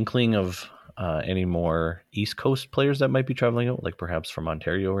any inkling of any more East Coast players that might be traveling out, like perhaps from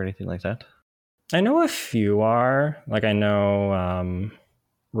Ontario or anything like that? I know a few are. Like I know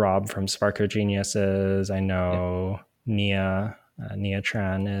Rob from Sparko Geniuses. I know Nia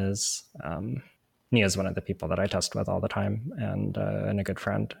Tran is. Nia's one of the people that I test with all the time, and a good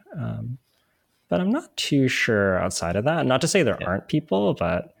friend. But I'm not too sure outside of that. Not to say there aren't people,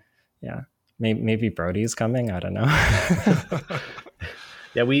 but yeah, maybe Brody's coming. I don't know.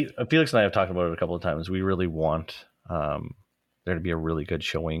 Yeah, Felix and I have talked about it a couple of times. We really want there to be a really good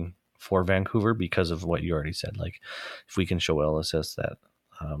showing for Vancouver because of what you already said. Like, if we can show LSS that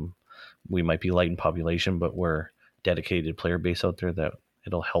we might be light in population, but we're dedicated player base out there, that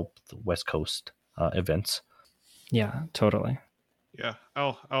it'll help the West Coast events. Yeah, totally. Yeah,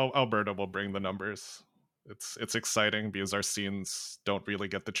 Alberta will bring the numbers. It's exciting because our scenes don't really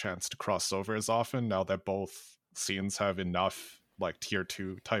get the chance to cross over as often now that both scenes have enough like tier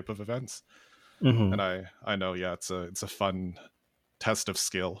 2 type of events. And I know, it's a fun test of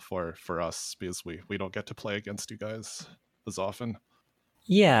skill for us because we don't get to play against you guys as often.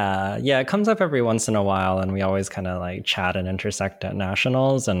 Yeah, it comes up every once in a while, and we always kind of like chat and intersect at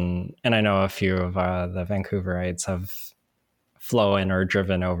nationals, and I know a few of the Vancouverites have flown or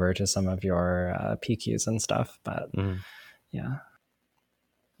driven over to some of your PQs and stuff, but yeah,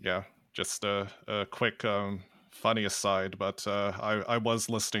 just a quick funny aside, but I was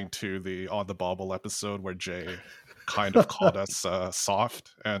listening to the On the Bobble episode where Jay kind of called us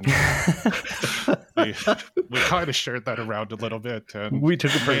soft, and we kind of shared that around a little bit, and we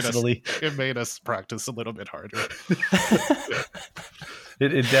took it personally. It made us practice a little bit harder.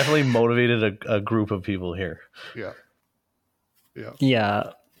 It definitely motivated a group of people here. Yeah.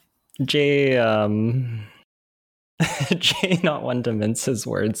 Yeah. Jay, Jay not one to mince his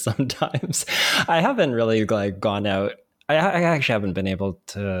words sometimes. I haven't really like gone out. I actually haven't been able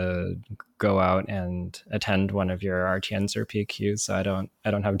to go out and attend one of your RTNs or PQs, so I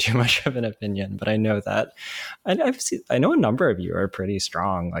don't have too much of an opinion. But I know that I know a number of you are pretty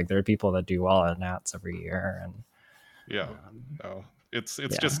strong. Like there are people that do well at Nats every year, and Yeah. No. It's yeah.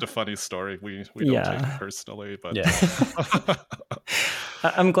 just a funny story. We don't take it personally, but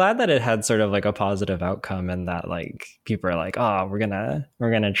I'm glad that it had sort of like a positive outcome, and that like people are like, oh, we're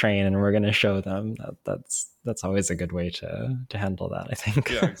gonna train and we're gonna show them. That's always a good way to handle that, I think.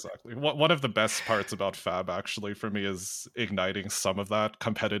 Yeah, exactly. One of the best parts about Fab actually for me is igniting some of that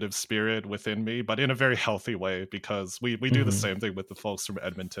competitive spirit within me, but in a very healthy way, because we do the same thing with the folks from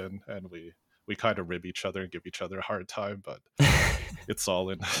Edmonton, and we kind of rib each other and give each other a hard time, but it's all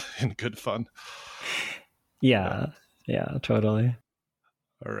in good fun. Yeah, totally.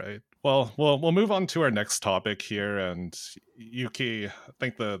 All right. Well, we'll move on to our next topic here. And Yuki, I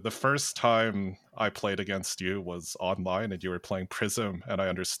think the first time I played against you was online, and you were playing Prism, and I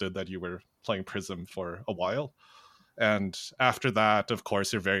understood that you were playing Prism for a while. And after that, of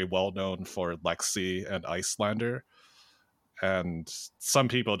course, you're very well known for Lexi and Icelander. And some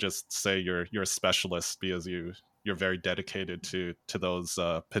people just say you're a specialist because you're very dedicated to those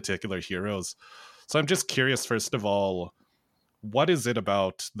particular heroes. So I'm just curious, first of all, what is it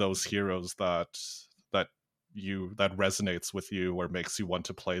about those heroes that resonates with you or makes you want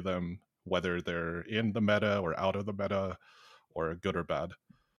to play them, whether they're in the meta or out of the meta, or good or bad?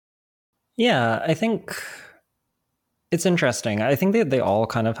 Yeah, I think it's interesting. I think they all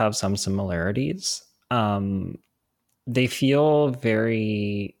kind of have some similarities. They feel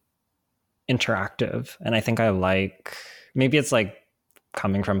very interactive, and I think I like, maybe it's like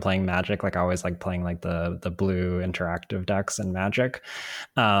coming from playing Magic, like I always like playing like the blue interactive decks in Magic,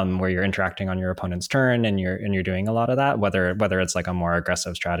 where you're interacting on your opponent's turn and you're doing a lot of that, whether it's like a more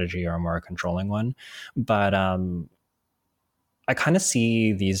aggressive strategy or a more controlling one. But I kind of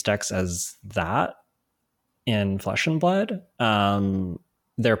see these decks as that in Flesh and Blood.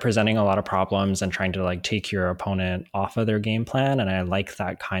 They're presenting a lot of problems and trying to like take your opponent off of their game plan, and I like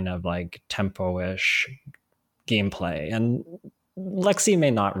that kind of like tempo-ish gameplay. And Lexi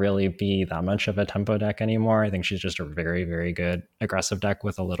may not really be that much of a tempo deck anymore. I think she's just a very, very good aggressive deck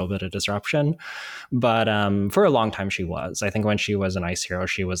with a little bit of disruption. But for a long time, she was. I think when she was an ice hero,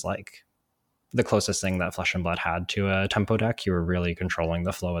 she was like the closest thing that Flesh and Blood had to a tempo deck. You were really controlling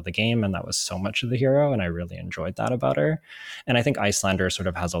the flow of the game, and that was so much of the hero, and I really enjoyed that about her. And I think Icelander sort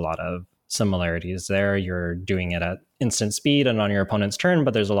of has a lot of similarities there. You're doing it at instant speed and on your opponent's turn,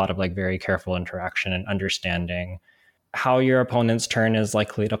 but there's a lot of like very careful interaction and understanding how your opponent's turn is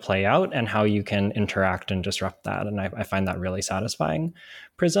likely to play out and how you can interact and disrupt that. And I find that really satisfying.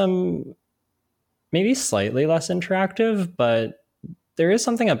 Prism, maybe slightly less interactive, but there is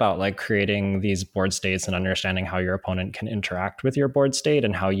something about like creating these board states and understanding how your opponent can interact with your board state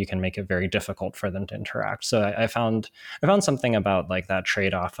and how you can make it very difficult for them to interact. So I found something about like that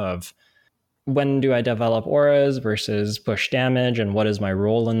trade-off of, when do I develop auras versus push damage, and what is my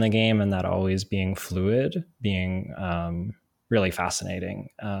role in the game, and that always being fluid, being really fascinating.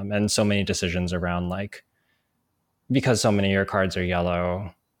 And so many decisions around like, because so many of your cards are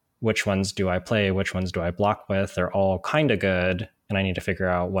yellow, which ones do I play, which ones do I block with? They're all kind of good, and I need to figure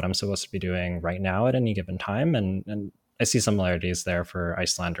out what I'm supposed to be doing right now at any given time. And I see similarities there for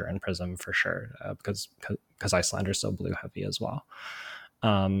Icelander and Prism for sure, because Icelander is so blue heavy as well.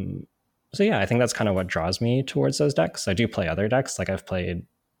 So yeah, I think that's kind of what draws me towards those decks. I do play other decks. Like I've played,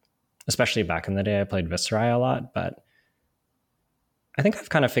 especially back in the day, I played Viscerai a lot, but I think I've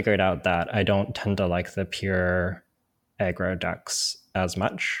kind of figured out that I don't tend to like the pure aggro decks as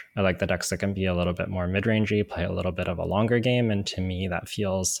much. I like the decks that can be a little bit more mid-rangey, play a little bit of a longer game, and to me that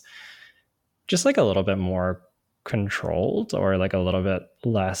feels just like a little bit more controlled, or like a little bit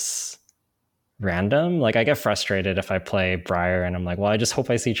less random. Like I get frustrated if I play Briar and I'm like, well, I just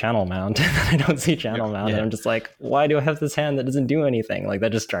hope I see Channel Mount, and I don't see Channel Mount, and I'm just like, why do I have this hand that doesn't do anything? Like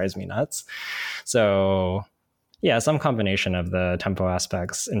that just drives me nuts. So yeah, some combination of the tempo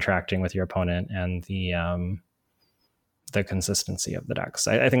aspects, interacting with your opponent, and the consistency of the decks.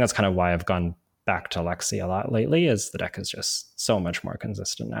 I think that's kind of why I've gone back to Lexi a lot lately, is the deck is just so much more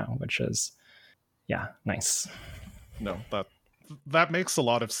consistent now, which is, yeah, nice. No, that makes a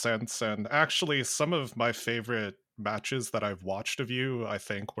lot of sense. And actually, some of my favorite matches that I've watched of you, I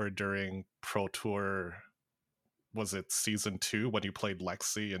think, were during Pro Tour. Was it season 2 when you played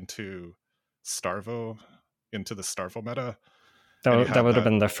Lexi into the Starvo meta? and you That had would have that.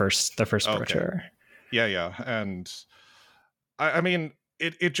 been the first pro Okay. tour. Yeah. And I mean,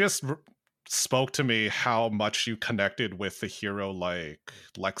 it just spoke to me how much you connected with a hero like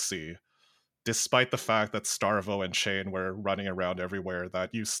Lexi, despite the fact that Starvo and Chain were running around everywhere,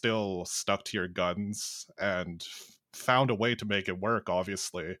 that you still stuck to your guns and found a way to make it work,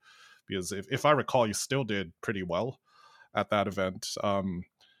 obviously. Because if I recall, you still did pretty well at that event.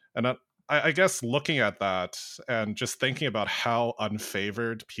 And I guess looking at that and just thinking about how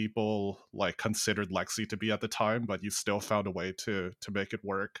unfavored people like considered Lexi to be at the time, but you still found a way to make it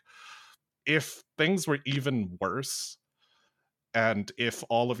work. If things were even worse, and if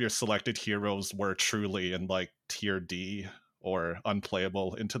all of your selected heroes were truly in like tier D or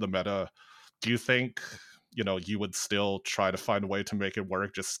unplayable into the meta, do you think you would still try to find a way to make it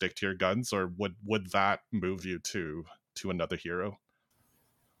work, just stick to your guns, or would that move you to another hero?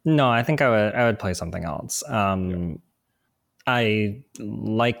 No, I think I would play something else. Yeah, I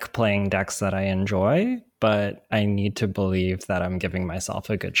like playing decks that I enjoy, but I need to believe that I'm giving myself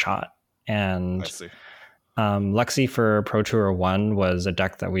a good shot. I And see. Lexi for Pro Tour 1 was a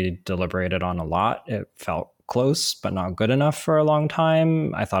deck that we deliberated on a lot. It felt close, but not good enough for a long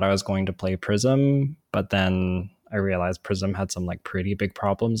time. I thought I was going to play Prism, but then I realized Prism had some like pretty big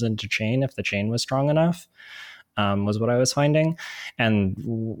problems into chain if the chain was strong enough. Was what I was finding. And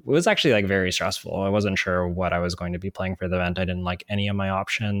it was actually like very stressful. I wasn't sure what I was going to be playing for the event. I didn't like any of my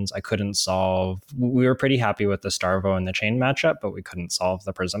options. I couldn't solve. We were pretty happy with the Starvo and the Chain matchup, but we couldn't solve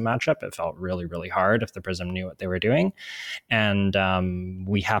the Prism matchup. It felt really, really hard if the Prism knew what they were doing. And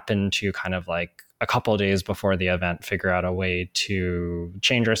we happened to kind of like a couple of days before the event figure out a way to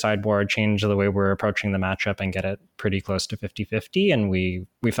change our sideboard, change the way we're approaching the matchup, and get it pretty close to 50-50. And we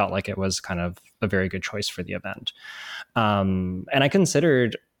felt like it was kind of a very good choice for the event. And I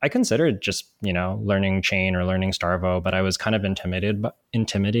considered just learning chain or learning Starvo, but I was kind of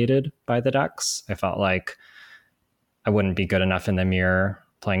intimidated by the decks. I felt like I wouldn't be good enough in the mirror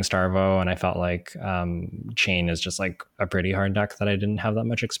playing Starvo, and I felt like chain is just like a pretty hard deck that I didn't have that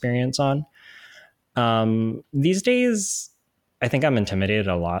much experience on. These days, I think I'm intimidated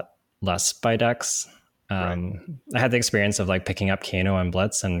a lot less by decks. Right. I had the experience of like picking up Kano and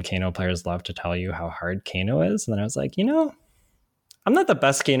Blitz, and Kano players love to tell you how hard Kano is. And then I was like, I'm not the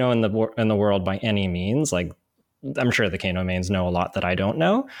best Kano in the world by any means. Like, I'm sure the Kano mains know a lot that I don't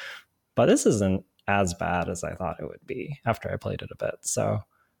know, but this isn't as bad as I thought it would be after I played it a bit. So,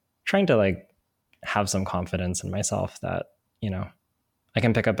 trying to like have some confidence in myself that I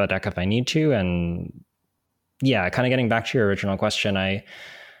can pick up a deck if I need to. And yeah, kind of getting back to your original question, I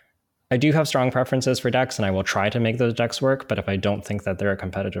do have strong preferences for decks, and I will try to make those decks work. But if I don't think that they're a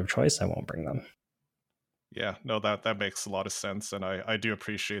competitive choice, I won't bring them. Yeah, no, that makes a lot of sense, and I do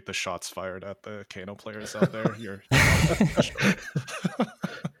appreciate the shots fired at the Kano players out there. You're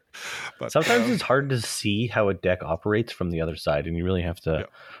but Sometimes it's hard to see how a deck operates from the other side, and you really have to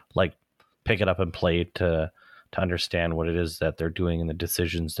like pick it up and play it to understand what it is that they're doing and the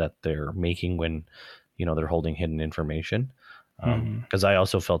decisions that they're making when they're holding hidden information. Because I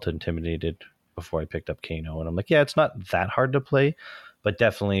also felt intimidated before I picked up Kano, and I'm like, yeah, it's not that hard to play, but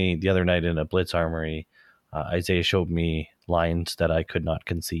definitely the other night in a Blitz Armory, Isaiah showed me lines that I could not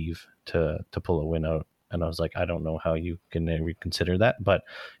conceive to pull a win out. And I was like, I don't know how you can reconsider that. But,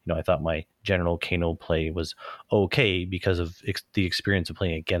 I thought my general Kano play was okay because of the experience of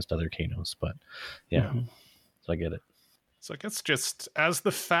playing against other Kanos. But yeah, so I get it. So I guess just as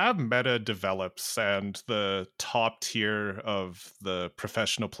the fab meta develops and the top tier of the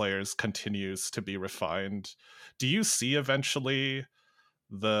professional players continues to be refined, do you see eventually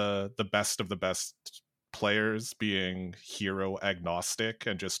the best of the best players being hero agnostic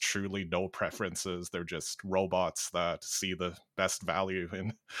and just truly no preferences? They're just robots that see the best value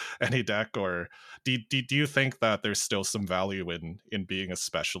in any deck? Or do you think that there's still some value in being a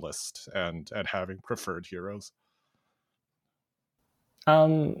specialist and having preferred heroes?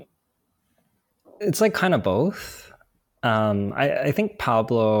 It's like kind of both. I think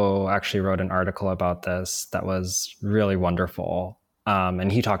Pablo actually wrote an article about this that was really wonderful.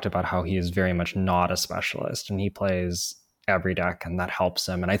 And he talked about how he is very much not a specialist and he plays every deck, and that helps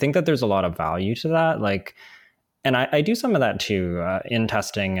him. And I think that there's a lot of value to that. Like, and I do some of that too in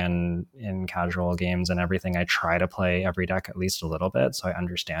testing and in casual games and everything. I try to play every deck at least a little bit so I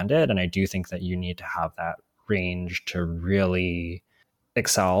understand it. And I do think that you need to have that range to really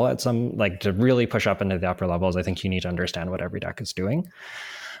excel at some, like to really push up into the upper levels. I think you need to understand what every deck is doing.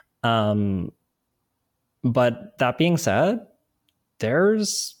 But that being said,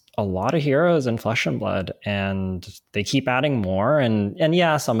 there's a lot of heroes in Flesh and Blood, and they keep adding more. And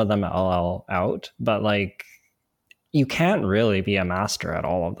yeah, some of them LL out, but like you can't really be a master at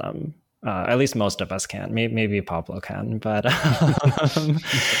all of them. At least most of us can. Maybe Pablo can, but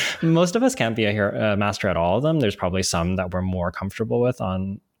most of us can't be a master at all of them. There's probably some that we're more comfortable with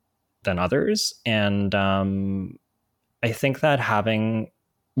than others, and I think that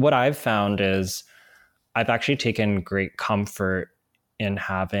what I've found is I've actually taken great comfort in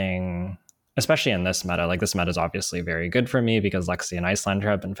having, especially in this meta, like this meta is obviously very good for me because Lexi and Icelander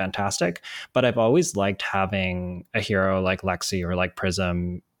have been fantastic, but I've always liked having a hero like Lexi or like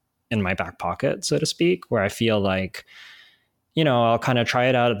Prism in my back pocket, so to speak, where I feel like, I'll kind of try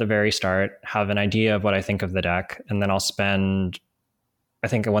it out at the very start, have an idea of what I think of the deck, and then I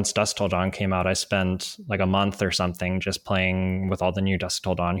think once Dusk Till Dawn came out, I spent like a month or something just playing with all the new Dusk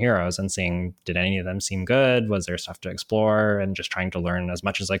Till Dawn heroes and seeing, did any of them seem good? Was there stuff to explore? And just trying to learn as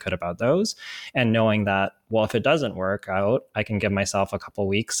much as I could about those. And knowing that, well, if it doesn't work out, I can give myself a couple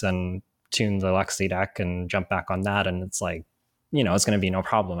weeks and tune the Lexi deck and jump back on that. And it's like, it's going to be no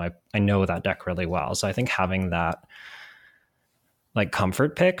problem. I know that deck really well. So I think having that like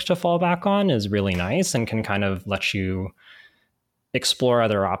comfort pick to fall back on is really nice and can kind of let you explore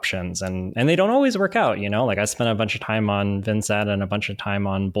other options, and they don't always work out. Like I spent a bunch of time on Vincent and a bunch of time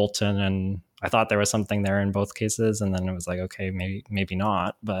on Bolton, and I thought there was something there in both cases, and then it was like, okay, maybe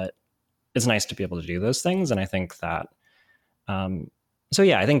not, but it's nice to be able to do those things. And I think that so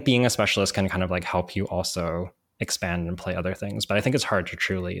yeah, I think being a specialist can kind of like help you also expand and play other things, but I think it's hard to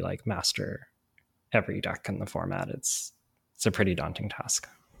truly like master every deck in the format. It's a pretty daunting task.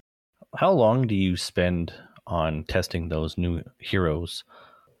 How long do you spend on testing those new heroes?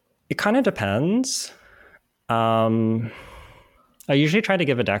 It kind of depends. I usually try to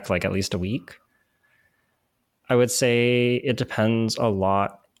give a deck like at least a week. I would say it depends a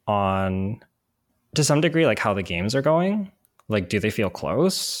lot on, to some degree, like how the games are going. Like, do they feel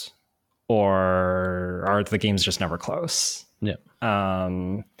close, or are the games just never close? Yeah.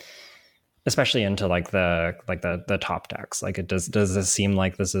 Especially into like the top decks. Like, does this seem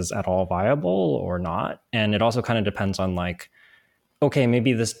like this is at all viable or not? And it also kind of depends on like, okay,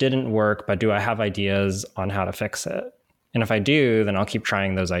 maybe this didn't work, but do I have ideas on how to fix it? And if I do, then I'll keep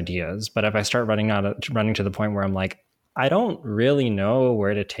trying those ideas. But if I start running to the point where I'm like, I don't really know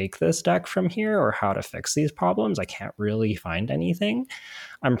where to take this deck from here or how to fix these problems, I can't really find anything,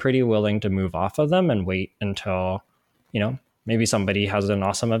 I'm pretty willing to move off of them and wait until, maybe somebody has an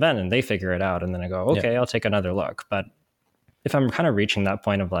awesome event and they figure it out. And then I go, okay, I'll take another look. But if I'm kind of reaching that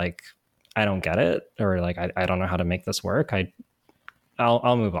point of like, I don't get it, or like, I don't know how to make this work,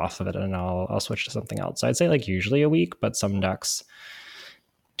 I'll move off of it and I'll switch to something else. So I'd say like usually a week, but some decks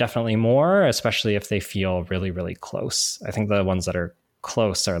definitely more, especially if they feel really, really close. I think the ones that are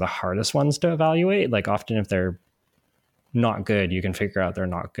close are the hardest ones to evaluate. Like often if they're not good, you can figure out they're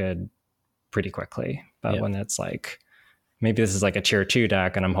not good pretty quickly. But when it's like, maybe this is like a tier 2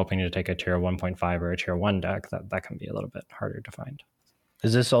 deck and I'm hoping to take a tier 1.5 or a tier 1 deck, that can be a little bit harder to find.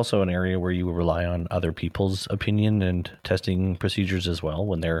 Is this also an area where you rely on other people's opinion and testing procedures as well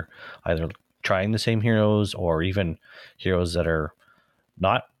when they're either trying the same heroes or even heroes that are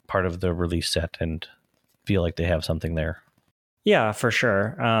not part of the release set and feel like they have something there? Yeah, for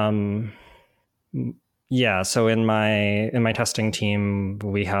sure. Yeah, so in my testing team,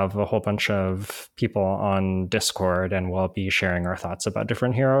 we have a whole bunch of people on Discord, and we'll be sharing our thoughts about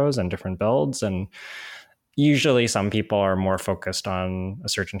different heroes and different builds. And usually some people are more focused on a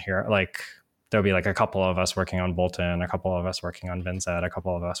certain hero. Like there'll be like a couple of us working on Bolton, a couple of us working on Vincent, a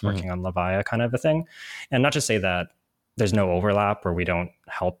couple of us working on Levia, kind of a thing. And not to say that there's no overlap or we don't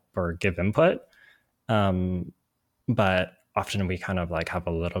help or give input. But often we kind of like have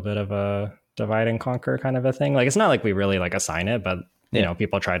a little bit of a divide and conquer kind of a thing. Like it's not like we really like assign it, but you know,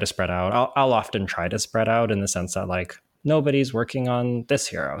 people try to spread out. I'll often try to spread out in the sense that like nobody's working on this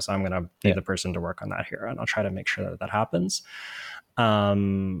hero, so I'm going to be the person to work on that hero, and I'll try to make sure that happens.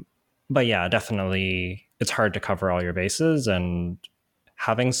 But yeah, definitely it's hard to cover all your bases, and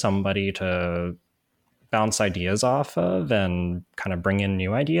having somebody to bounce ideas off of and kind of bring in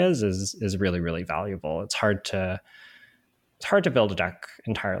new ideas is really, really valuable. It's hard to build a deck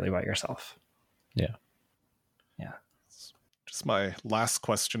entirely by yourself. Yeah. Just my last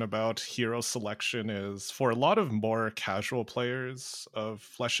question about hero selection is, for a lot of more casual players of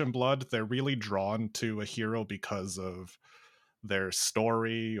Flesh and Blood, they're really drawn to a hero because of their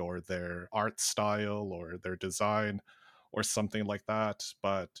story or their art style or their design or something like that.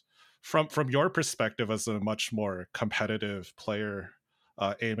 But from your perspective as a much more competitive player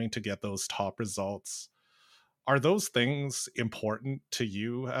aiming to get those top results, are those things important to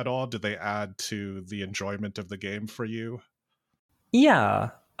you at all? Do they add to the enjoyment of the game for you?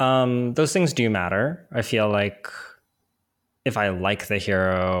 Yeah, those things do matter. I feel like if I like the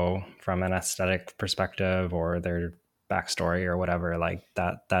hero from an aesthetic perspective or their backstory or whatever, like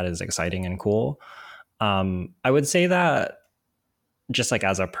that is exciting and cool. I would say that just like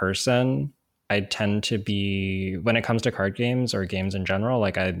as a person, I tend to be, when it comes to card games or games in general,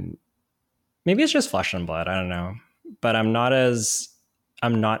 like maybe it's just flesh and blood, I don't know, but I'm not as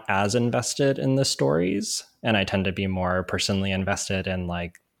invested in the stories, and I tend to be more personally invested in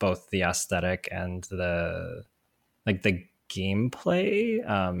like both the aesthetic and the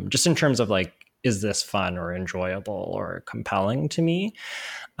gameplay, just in terms of like, is this fun or enjoyable or compelling to me,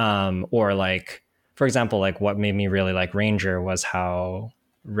 or like, for example, like what made me really like Ranger was how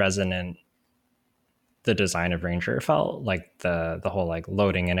resonant the design of Ranger felt, like the whole like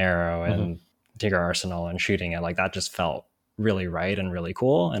loading an arrow and take our arsenal and shooting it, like that just felt really right and really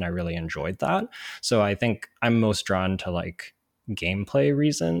cool, and I really enjoyed that. So I think I'm most drawn to like gameplay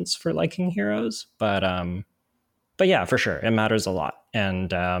reasons for liking heroes, but yeah, for sure, it matters a lot.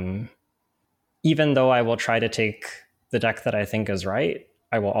 And even though I will try to take the deck that I think is right,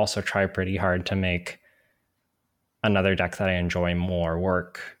 I will also try pretty hard to make another deck that I enjoy more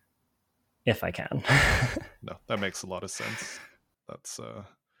work if I can. No, that makes a lot of sense. That's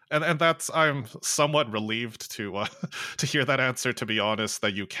and that's, I'm somewhat relieved to to hear that answer, to be honest,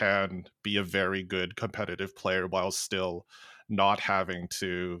 that you can be a very good competitive player while still not having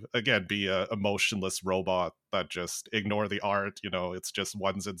to, again, be a emotionless robot that just ignore the art. It's just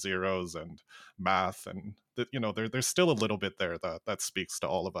ones and zeros and math, and there's still a little bit there that speaks to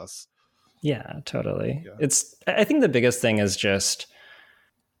all of us. Yeah, totally. Yeah. I think the biggest thing is just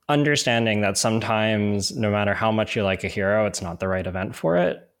understanding that sometimes no matter how much you like a hero, it's not the right event for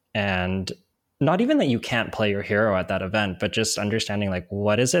it. And not even that you can't play your hero at that event, but just understanding like,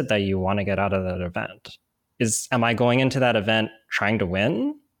 what is it that you want to get out of that event? Am I going into that event trying to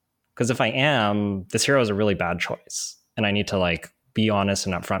win? Because if I am, this hero is a really bad choice, and I need to like be honest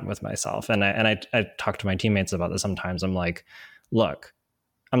and upfront with myself. And I talk to my teammates about this sometimes. I'm like, look,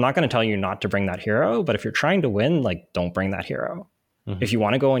 I'm not going to tell you not to bring that hero, but if you're trying to win, like, don't bring that hero. If you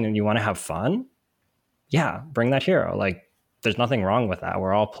want to go in and you want to have fun, yeah, bring that hero. Like, there's nothing wrong with that.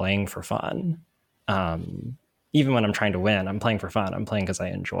 We're all playing for fun. Even when I'm trying to win, I'm playing for fun. I'm playing because I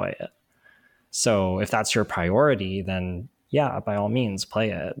enjoy it. So if that's your priority, then yeah, by all means,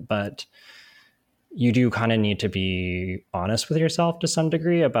 play it. But you do kind of need to be honest with yourself to some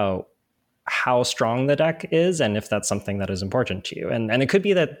degree about how strong the deck is and if that's something that is important to you. And it could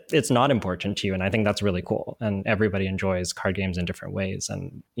be that it's not important to you, and I think that's really cool. And everybody enjoys card games in different ways.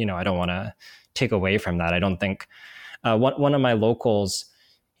 And, I don't want to take away from that. I don't think one of my locals,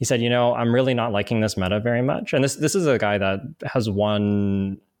 he said, I'm really not liking this meta very much. And this is a guy that has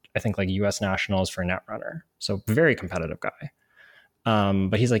won, I think, like US Nationals for Netrunner. So very competitive guy.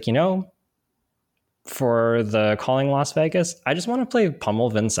 But he's like, for the Calling Las Vegas, I just want to play Pummel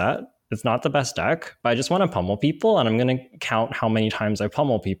Vincent. It's not the best deck, but I just want to pummel people, and I'm going to count how many times I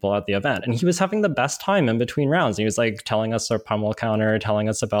pummel people at the event. And he was having the best time in between rounds. He was like telling us our pummel counter, telling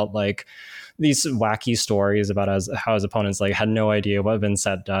us about like these wacky stories about how his opponents like had no idea what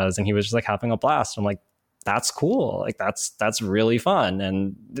Vincent does, and he was just like having a blast. I'm like, that's cool. Like that's really fun,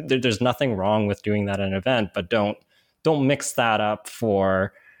 and there's nothing wrong with doing that at an event, but don't mix that up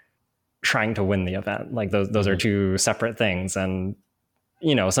for trying to win the event. Like those are two separate things, and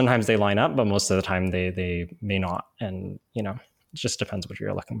sometimes they line up, but most of the time they may not. And, it just depends what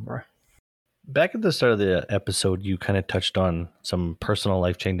you're looking for. Back at the start of the episode, you kind of touched on some personal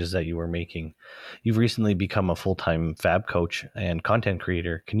life changes that you were making. You've recently become a full-time fab coach and content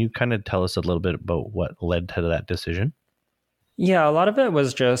creator. Can you kind of tell us a little bit about what led to that decision? Yeah, a lot of it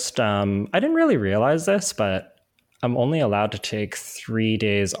was just, I didn't really realize this, but I'm only allowed to take 3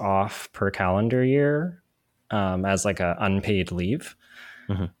 days off per calendar year as like a unpaid leave.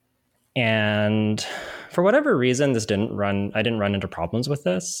 And for whatever reason, I didn't run into problems with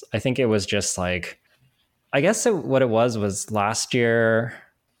this. I think it was just like, I guess what it was last year.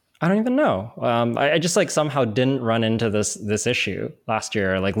 I don't even know. I just like somehow didn't run into this issue last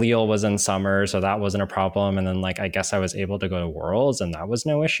year. Like Lille was in summer, so that wasn't a problem. And then like, I guess I was able to go to Worlds and that was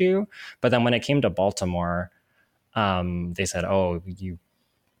no issue. But then when it came to Baltimore, they said, oh,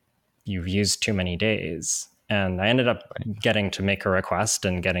 you've used too many days. And I ended up getting to make a request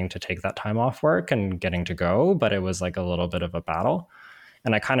and getting to take that time off work and getting to go. But it was like a little bit of a battle.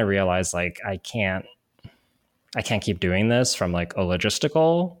 And I kind of realized like, I can't keep doing this from like a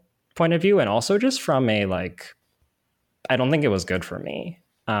logistical point of view. And also just from a, like, I don't think it was good for me.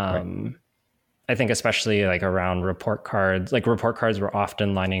 I think especially like around report cards, like report cards were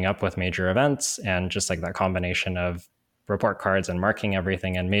often lining up with major events, and just like that combination of report cards and marking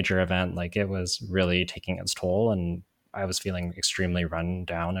everything in major event, like it was really taking its toll. And I was feeling extremely run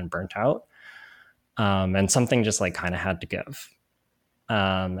down and burnt out. And something just like kind of had to give.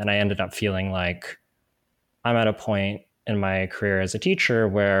 And I ended up feeling like I'm at a point in my career as a teacher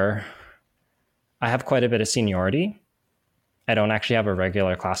where I have quite a bit of seniority. I don't actually have a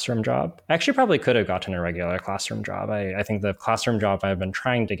regular classroom job. I actually probably could have gotten a regular classroom job. I think the classroom job I've been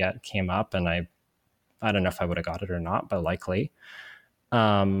trying to get came up, and I don't know if I would have got it or not, but likely.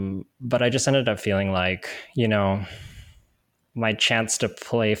 But I just ended up feeling like, my chance to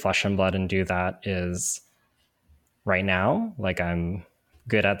play Flesh and Blood and do that is right now. Like, I'm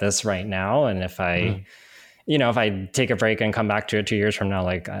good at this right now. And if if I take a break and come back to it 2 years from now,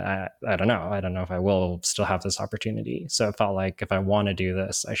 like, I don't know. I don't know if I will still have this opportunity. So it felt like if I want to do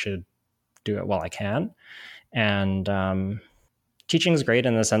this, I should do it while I can. And teaching is great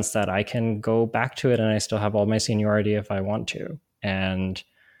in the sense that I can go back to it and I still have all my seniority if I want to. And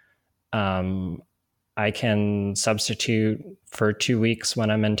I can substitute for 2 weeks when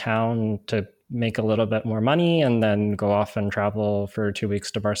I'm in town to make a little bit more money and then go off and travel for 2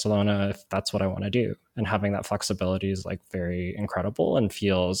 weeks to Barcelona if that's what I want to do. And having that flexibility is like very incredible and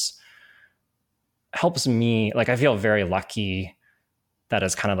helps me. Like, I feel very lucky that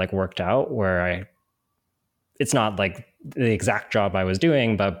it's kind of like worked out where it's not like the exact job I was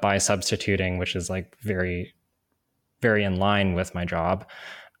doing, but by substituting, which is like very, very in line with my job,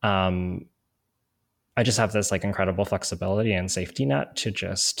 I just have this like incredible flexibility and safety net to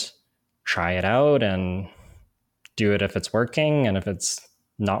just try it out and do it if it's working. And if it's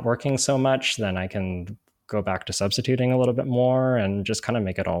not working so much, then I can go back to substituting a little bit more and just kind of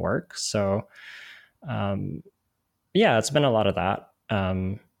make it all work. So it's been a lot of that.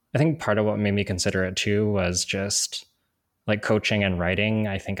 I think part of what made me consider it too was just like coaching and writing.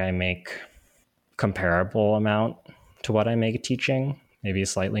 I think I make comparable amount to what I make teaching, maybe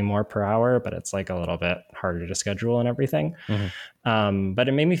slightly more per hour, but it's like a little bit harder to schedule and everything. But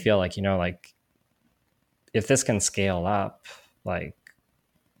it made me feel like, like if this can scale up, like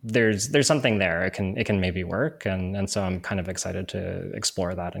there's something there. It can maybe work. And so I'm kind of excited to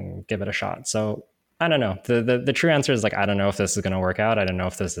explore that and give it a shot. So I don't know. The true answer is like, I don't know if this is going to work out. I don't know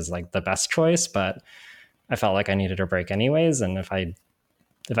if this is like the best choice, but I felt like I needed a break anyways. And if I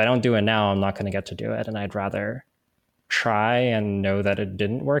don't do it now, I'm not going to get to do it. And I'd rather try and know that it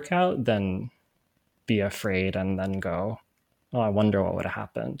didn't work out than be afraid and then go, oh, I wonder what would have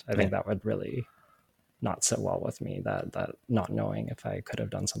happened. I think that would really not sit well with me, that not knowing if I could have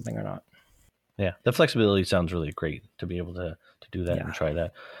done something or not. Yeah, the flexibility sounds really great to be able to do that and try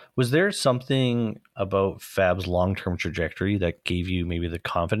that. Was there something about Fab's long-term trajectory that gave you maybe the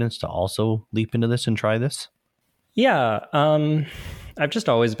confidence to also leap into this and try this? Yeah, I've just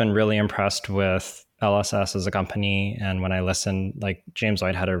always been really impressed with LSS as a company. And when I listen, like James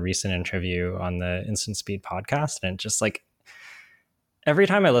White had a recent interview on the Instant Speed podcast, and just like every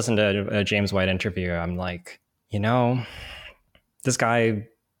time I listen to a James White interview, I'm like, this guy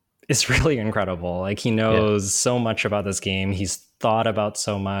is really incredible. Like, he knows so much about this game. He's thought about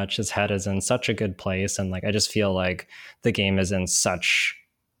so much. His head is in such a good place. And like, I just feel like the game is in such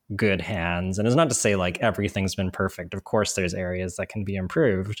good hands. And it's not to say like everything's been perfect. Of course, there's areas that can be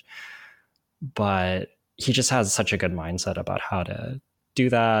improved, but he just has such a good mindset about how to do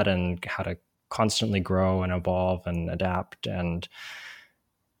that and how to constantly grow and evolve and adapt. And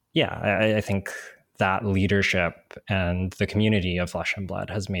I think that leadership and the community of Flesh and Blood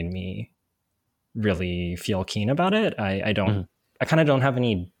has made me really feel keen about it. I kind of don't have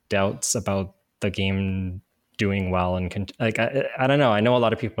any doubts about the game doing well. And like, I don't know. I know a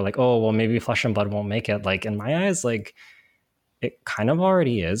lot of people are like, oh, well, maybe Flesh and Blood won't make it. Like, in my eyes, like, it kind of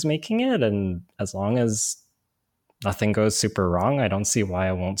already is making it. And as long as nothing goes super wrong, I don't see why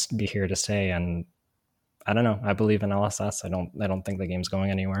I won't be here to stay. And I don't know. I believe in LSS. I don't think the game's going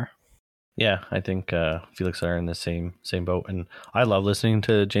anywhere. Yeah, I think Felix and I are in the same boat, and I love listening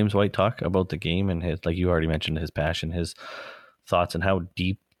to James White talk about the game and his, like you already mentioned, his passion, his thoughts, and how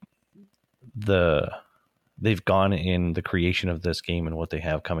deep they've gone in the creation of this game and what they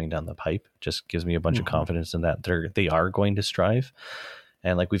have coming down the pipe. Just gives me a bunch of confidence in that they are going to strive.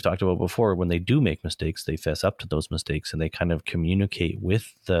 And like we've talked about before, when they do make mistakes, they fess up to those mistakes and they kind of communicate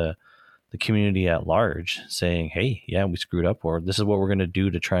with the community at large, saying, hey, yeah, we screwed up, or this is what we're going to do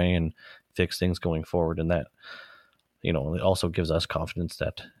to try and fix things going forward. And that, it also gives us confidence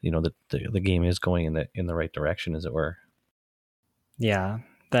that, that the game is going in the right direction, as it were. Yeah.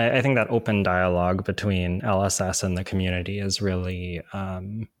 I think that open dialogue between LSS and the community is really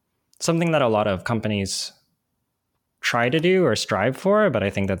something that a lot of companies try to do or strive for, but I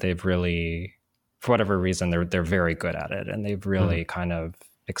think that they've really, for whatever reason, they're very good at it, and they've really kind of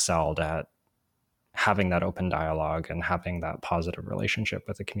excelled at having that open dialogue and having that positive relationship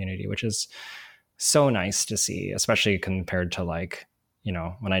with the community, which is so nice to see, especially compared to like,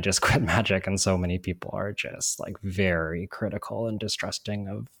 when I just quit Magic and so many people are just like very critical and distrusting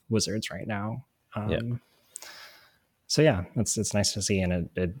of Wizards right now. So yeah, it's nice to see, and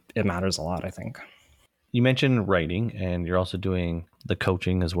it matters a lot, I think. You mentioned writing, and you're also doing the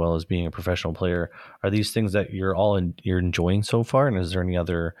coaching as well as being a professional player. Are these things that you're enjoying so far? And is there any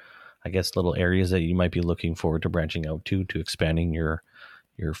other, I guess, little areas that you might be looking forward to branching out to expanding your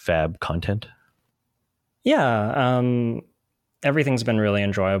fab content? Yeah, everything's been really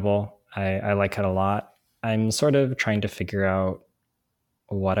enjoyable. I like it a lot. I'm sort of trying to figure out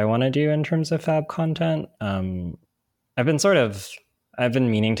what I want to do in terms of fab content. I've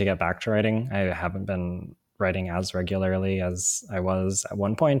been meaning to get back to writing. I haven't been writing as regularly as I was at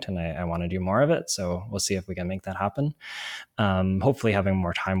one point, and I want to do more of it. So we'll see if we can make that happen. Hopefully having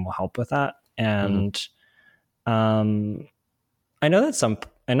more time will help with that. And I know that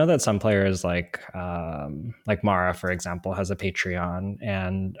some players like Mara, for example, has a Patreon,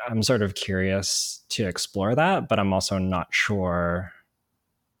 and I'm sort of curious to explore that, but I'm also not sure.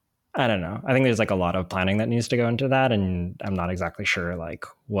 I don't know. I think there's like a lot of planning that needs to go into that, and I'm not exactly sure like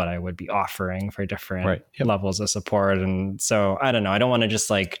what I would be offering for different levels of support. And so I don't know. I don't want to just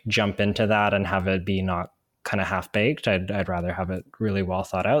like jump into that and have it be not kind of half baked. I'd rather have it really well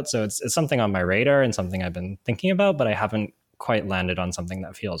thought out. So it's something on my radar and something I've been thinking about, but I haven't quite landed on something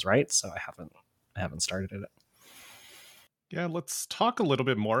that feels right. So I haven't started it. Yeah, let's talk a little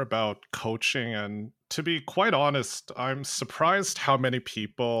bit more about coaching. And to be quite honest, I'm surprised how many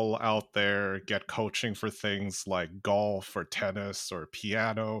people out there get coaching for things like golf or tennis or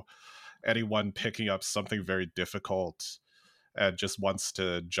piano. Anyone picking up something very difficult and just wants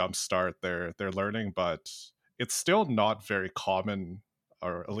to jumpstart their learning, but it's still not very common,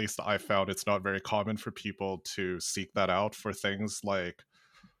 or at least I found it's not very common for people to seek that out for things like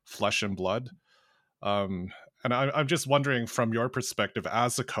Flesh and Blood. And I'm just wondering, from your perspective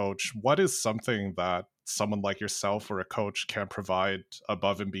as a coach, what is something that someone like yourself or a coach can provide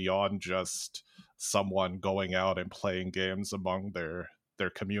above and beyond just someone going out and playing games among their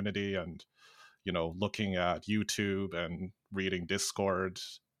community and, looking at YouTube and reading Discord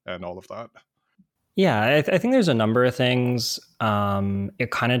and all of that? Yeah, I think there's a number of things.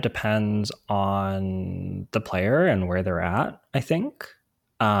 It kind of depends on the player and where they're at, I think.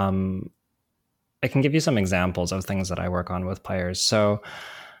 I can give you some examples of things that I work on with players. So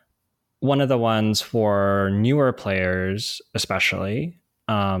one of the ones for newer players, especially,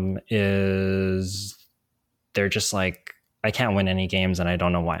 is they're just like, I can't win any games and I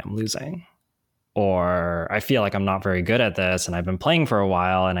don't know why I'm losing. Or I feel like I'm not very good at this and I've been playing for a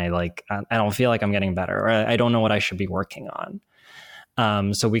while and I don't feel like I'm getting better, or I don't know what I should be working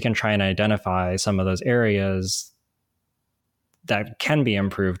on. So we can try and identify some of those areas that can be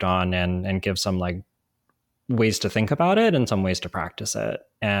improved on and give some like ways to think about it and some ways to practice it.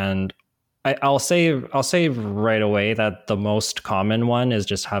 And I'll say right away that the most common one is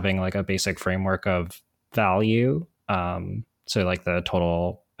just having like a basic framework of value. So like the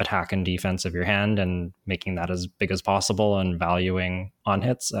total attack and defense of your hand and making that as big as possible and valuing on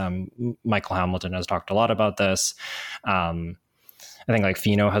hits. Michael Hamilton has talked a lot about this. I think like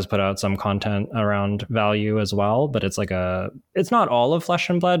Fino has put out some content around value as well, but it's not all of Flesh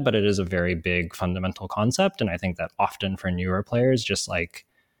and Blood, but it is a very big fundamental concept. And I think that often for newer players, just like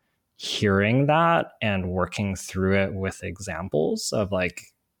hearing that and working through it with examples of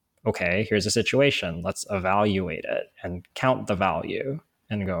like, okay, here's a situation, let's evaluate it and count the value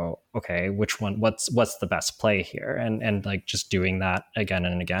and go, okay, which one, what's the best play here? And like just doing that again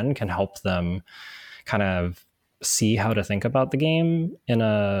and again can help them kind of see how to think about the game in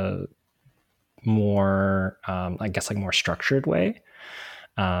a more, I guess, like more structured way,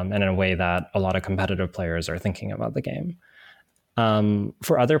 and in a way that a lot of competitive players are thinking about the game.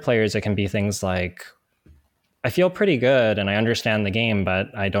 For other players, it can be things like, I feel pretty good and I understand the game,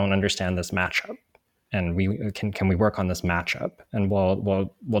 but I don't understand this matchup. And can we work on this matchup? And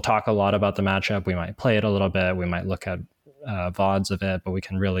we'll talk a lot about the matchup. We might play it a little bit. We might look at VODs of it, but we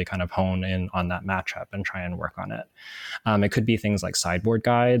can really kind of hone in on that matchup and try and work on it. It could be things like sideboard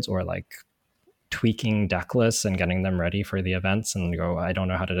guides or like tweaking deck lists and getting them ready for the events and go, I don't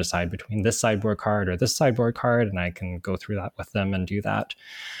know how to decide between this sideboard card or this sideboard card, and I can go through that with them and do that.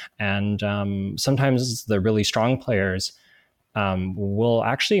 And sometimes the really strong players will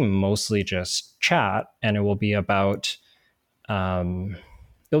actually mostly just chat, and it will be about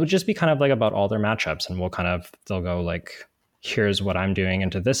it would just be kind of like about all their matchups, and they'll go like, here's what I'm doing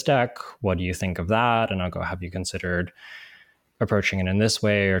into this deck, what do you think of that? And I'll go, have you considered approaching it in this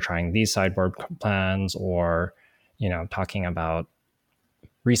way, or trying these sideboard plans, or talking about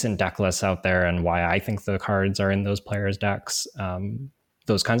recent deck lists out there and why I think the cards are in those players' decks,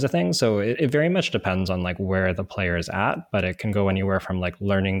 those kinds of things. So it very much depends on like where the player is at, but it can go anywhere from like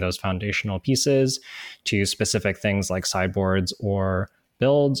learning those foundational pieces to specific things like sideboards or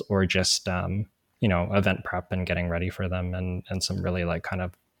builds, or just event prep and getting ready for them, and some really like kind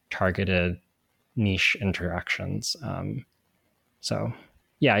of targeted niche interactions. So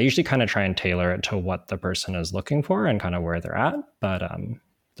yeah, I usually kind of try and tailor it to what the person is looking for and kind of where they're at. But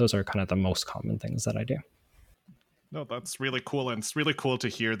those are kind of the most common things that I do. No, that's really cool. And it's really cool to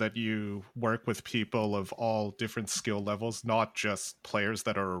hear that you work with people of all different skill levels, not just players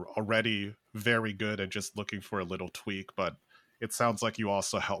that are already very good and just looking for a little tweak, but it sounds like you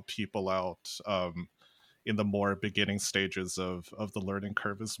also help people out in the more beginning stages of the learning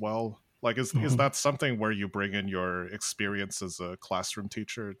curve as well. Like, is that something where you bring in your experience as a classroom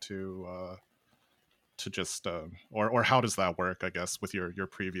teacher to just or how does that work, I guess, with your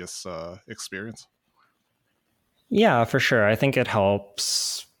previous experience? Yeah, for sure. I think it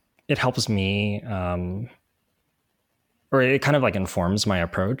helps me, or it kind of like informs my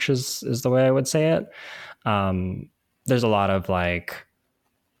approach is the way I would say it. There's a lot of like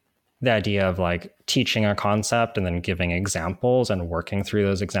the idea of like teaching a concept and then giving examples and working through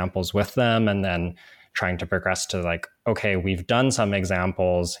those examples with them, and then trying to progress to like, okay, we've done some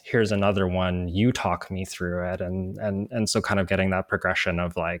examples, here's another one, you talk me through it. And so kind of getting that progression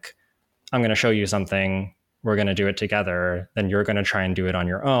of like, I'm going to show you something, we're going to do it together, then you're going to try and do it on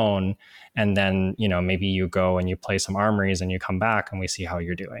your own, and then maybe you go and you play some armories and you come back and we see how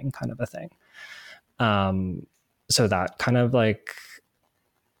you're doing, kind of a thing. So that kind of like,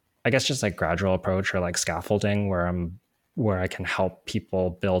 I guess just like gradual approach, or like scaffolding, where I can help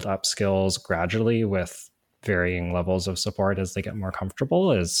people build up skills gradually with varying levels of support as they get more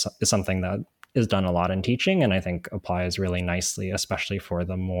comfortable, is something that is done a lot in teaching, and I think applies really nicely, especially for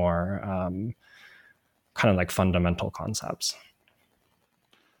the more kind of like fundamental concepts.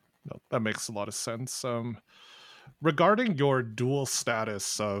 No, that makes a lot of sense. Regarding your dual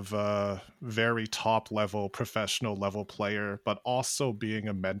status of very top level, professional level player, but also being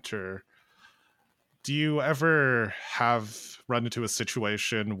a mentor, do you ever have run into a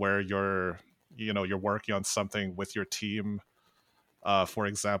situation where you're working on something with your team, for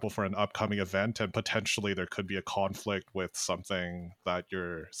example, for an upcoming event, and potentially there could be a conflict with something that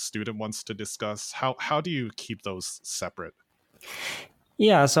your student wants to discuss? How do you keep those separate?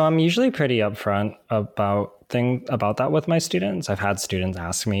 Yeah, so I'm usually pretty upfront about that with my students. I've had students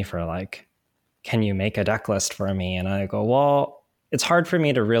ask me for like, can you make a deck list for me? And I go, well, it's hard for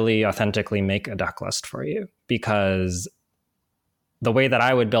me to really authentically make a deck list for you, because the way that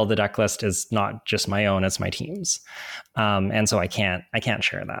I would build a deck list is not just my own, it's my team's. And so I can't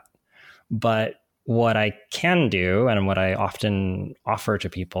share that. But what I can do, and what I often offer to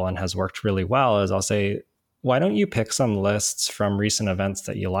people and has worked really well, is I'll say, why don't you pick some lists from recent events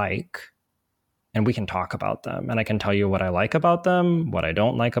that you like, and we can talk about them. And I can tell you what I like about them, what I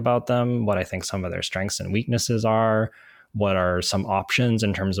don't like about them, what I think some of their strengths and weaknesses are, what are some options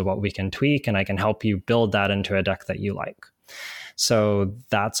in terms of what we can tweak, and I can help you build that into a deck that you like. So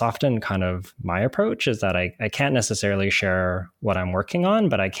that's often kind of my approach, is that I can't necessarily share what I'm working on,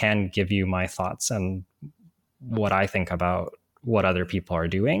 but I can give you my thoughts and what I think about what other people are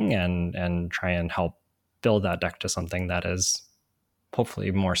doing, and try and help build that deck to something that is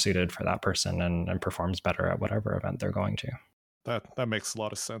hopefully more suited for that person, and performs better at whatever event they're going to. That makes a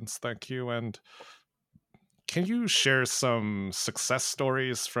lot of sense. Thank you. And can you share some success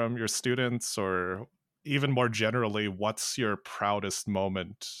stories from your students, or even more generally, what's your proudest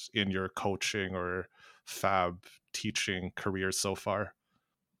moment in your coaching or fab teaching career so far?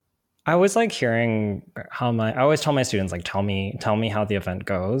 I always like hearing I always tell my students, like, tell me how the event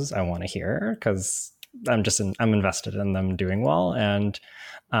goes. I want to hear, because I'm invested in them doing well. And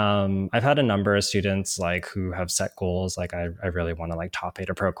I've had a number of students like who have set goals, like I really want to like top 8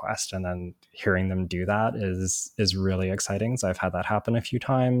 a pro quest, and then hearing them do that is really exciting. So I've had that happen a few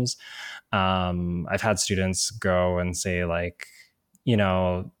times. I've had students go and say, like,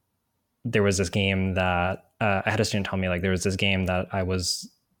 there was this game that I had a student tell me, like, there was this game that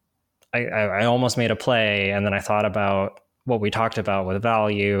I almost made a play, and then I thought about what we talked about with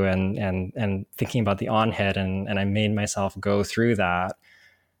value and thinking about the on hit, and I made myself go through that,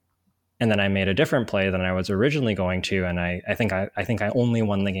 and then I made a different play than I was originally going to, and I think I only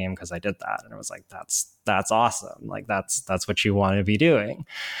won the game because I did that, and it was like, that's awesome, like that's what you want to be doing.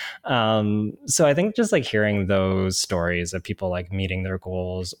 So I think just like hearing those stories of people like meeting their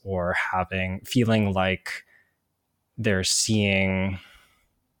goals, or feeling like they're seeing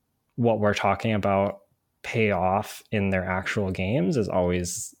what we're talking about pay off in their actual games is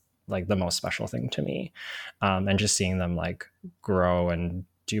always like the most special thing to me. And just seeing them like grow and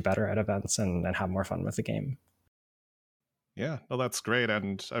do better at events and have more fun with the game. Yeah, well, that's great.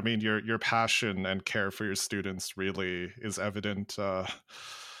 And I mean, your passion and care for your students really is evident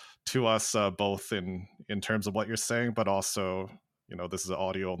to us, both in terms of what you're saying, but also, this is an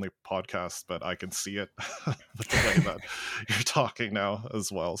audio only podcast, but I can see it with the way that you're talking now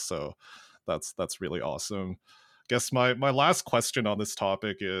as well. So that's really awesome. Guess my last question on this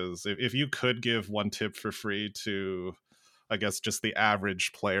topic is, if you could give one tip for free to, I guess, just the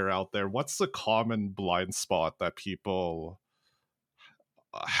average player out there, what's the common blind spot that people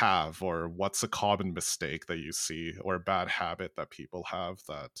have, or what's a common mistake that you see, or a bad habit that people have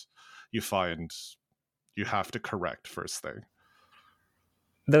that you find you have to correct first thing?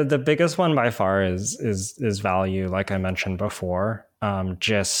 The biggest one by far is value, like I mentioned before.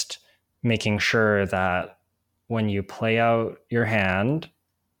 Just making sure that when you play out your hand,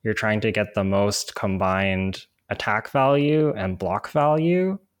 you're trying to get the most combined attack value and block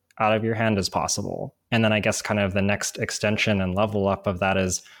value out of your hand as possible. And then I guess kind of the next extension and level up of that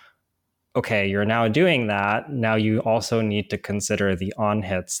is, okay, you're now doing that. Now you also need to consider the on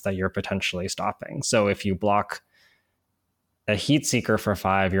hits that you're potentially stopping. So if you block a heat seeker for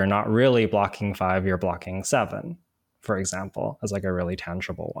 5, you're not really blocking 5, you're blocking 7, for example, as like a really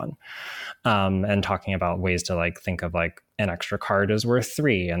tangible one. And talking about ways to like think of like an extra card is worth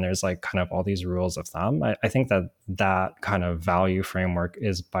 3, and there's like kind of all these rules of thumb. I think that kind of value framework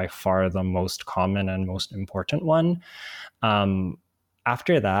is by far the most common and most important one.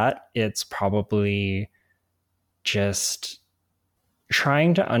 After that, it's probably just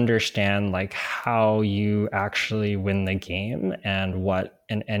trying to understand like how you actually win the game and what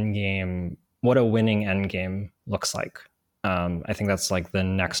a winning end game looks like. I think that's like the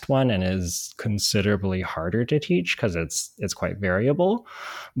next one, and is considerably harder to teach because it's quite variable.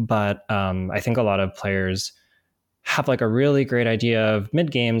 But I think a lot of players have like a really great idea of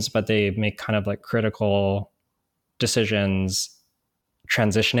mid games, but they make kind of like critical decisions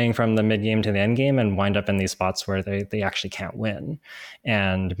transitioning from the mid game to the end game and wind up in these spots where they actually can't win.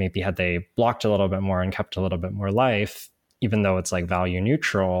 And maybe had they blocked a little bit more and kept a little bit more life, even though it's like value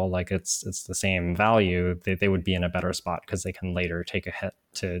neutral, like it's the same value, they would be in a better spot because they can later take a hit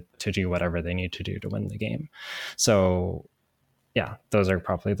to do whatever they need to do to win the game. So yeah, those are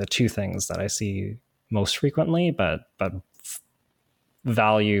probably the two things that I see most frequently, but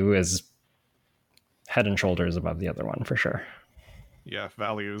value is head and shoulders above the other one for sure. Yeah,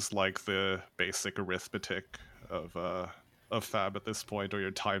 values like the basic arithmetic of Fab at this point, or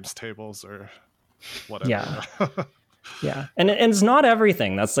your times tables or whatever. Yeah. Yeah. And it's not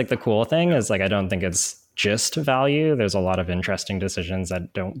everything. That's like the cool thing is like, I don't think it's just value. There's a lot of interesting decisions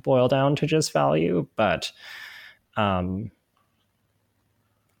that don't boil down to just value. But I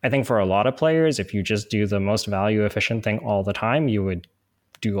think for a lot of players, if you just do the most value efficient thing all the time, you would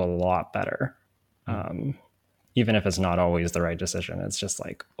do a lot better. Even if it's not always the right decision, it's just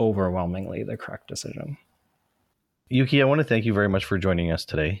like overwhelmingly the correct decision. Yuki, I want to thank you very much for joining us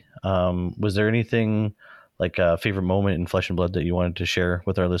today. Was there anything like a favorite moment in Flesh and Blood that you wanted to share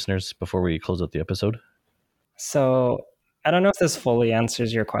with our listeners before we close out the episode? So I don't know if this fully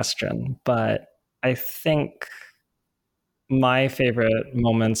answers your question, but I think my favorite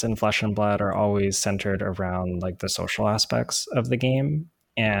moments in Flesh and Blood are always centered around like the social aspects of the game.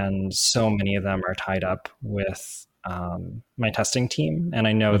 And so many of them are tied up with my testing team. And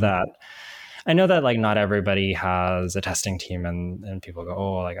I know that like not everybody has a testing team, and people go,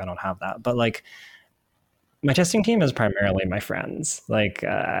 oh, like I don't have that. But like my testing team is primarily my friends. Like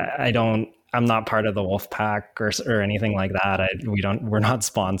I'm not part of the Wolf Pack or anything like that. We're not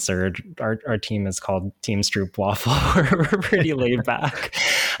sponsored. Our team is called Team Stroop Waffle. We're pretty laid back.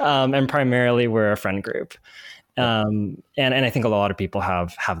 And primarily we're a friend group. And I think a lot of people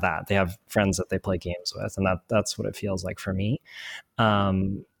have that. They have friends that they play games with, and that's what it feels like for me.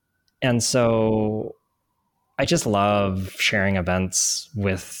 And so I just love sharing events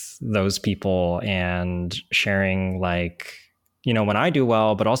with those people and sharing like, when I do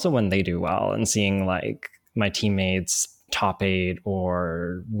well, but also when they do well, and seeing like my teammates top 8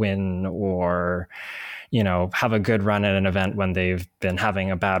 or win or, have a good run at an event when they've been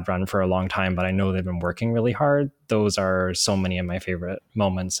having a bad run for a long time, but I know they've been working really hard. Those are so many of my favorite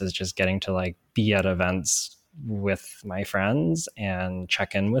moments, is just getting to like be at events with my friends and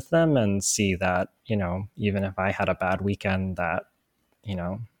check in with them and see that, even if I had a bad weekend, that,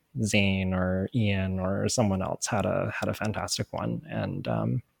 Zane or Ian or someone else had a fantastic one. And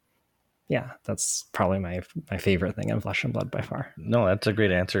yeah, that's probably my favorite thing in Flesh and Blood by far. No, that's a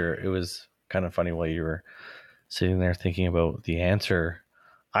great answer. It was kind of funny while you were sitting there thinking about the answer.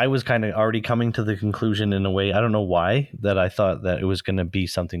 I was kind of already coming to the conclusion in a way, I don't know why, that I thought that it was going to be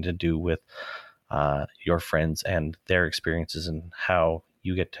something to do with your friends and their experiences and how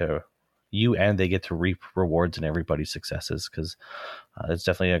you and they get to reap rewards in everybody's successes, because it's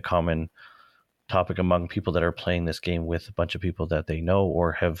definitely a common topic among people that are playing this game with a bunch of people that they know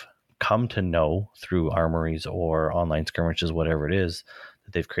or have come to know through armories or online skirmishes, whatever it is,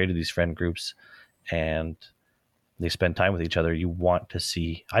 that they've created these friend groups and they spend time with each other. You want to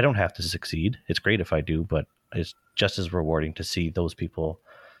see, I don't have to succeed. It's great if I do, but it's just as rewarding to see those people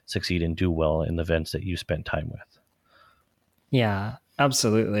succeed and do well in the events that you spent time with. Yeah,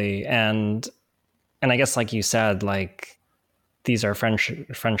 absolutely. And I guess, like you said, like these are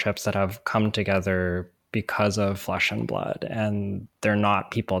friendships that have come together because of Flesh and Blood, and they're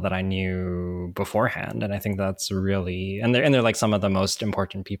not people that I knew beforehand. And I think that's really, and they're like some of the most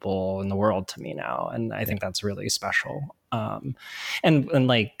important people in the world to me now. And I think that's really special. And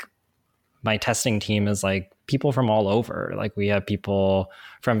like my testing team is like people from all over. Like we have people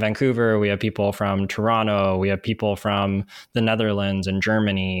from Vancouver, we have people from Toronto, we have people from the Netherlands and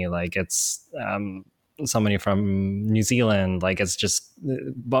Germany. Like it's somebody from New Zealand. Like it's just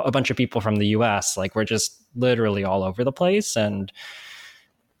a bunch of people from the US. Like we're just literally all over the place. And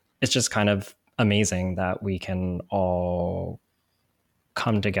it's just kind of amazing that we can all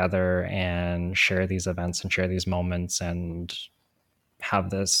come together and share these events and share these moments and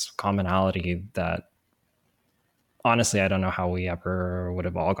have this commonality that honestly, I don't know how we ever would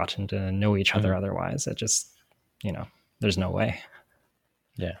have all gotten to know each other otherwise. It just, there's no way.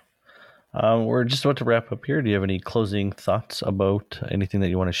 Yeah. We're just about to wrap up here. Do you have any closing thoughts about anything that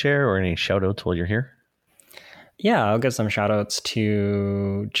you want to share or any shout outs while you're here? Yeah, I'll give some shout outs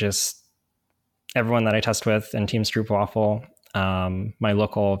to just everyone that I test with in Team Stroopwafel, my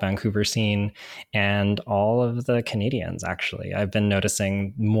local Vancouver scene, and all of the Canadians, actually. I've been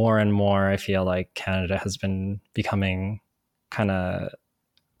noticing more and more, I feel like Canada has been becoming kind of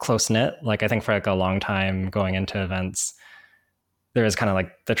close-knit. Like I think for like a long time going into events, there was kind of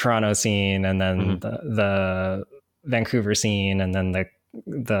like the Toronto scene and then the Vancouver scene and then the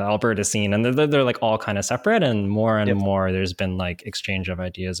Alberta scene, and they're like all kind of separate, and more more there's been like exchange of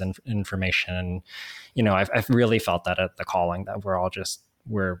ideas and information. And I've really felt that at the calling, that we're all just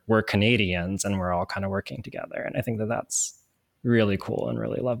we're Canadians and we're all kind of working together, and I think that that's really cool and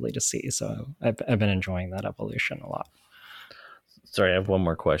really lovely to see. So I've been enjoying that evolution a lot. Sorry, I have one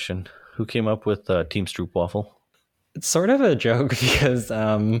more question. Who came up with Team Stroopwafel? It's sort of a joke because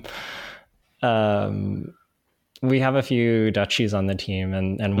we have a few Dutchies on the team,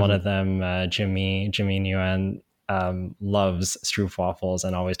 and one of them, Jimmy Nguyen, loves stroopwafels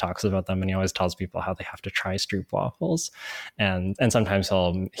and always talks about them, and he always tells people how they have to try stroopwafels, and sometimes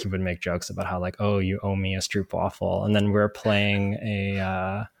he would make jokes about how like, oh, you owe me a stroopwafel. And then we're playing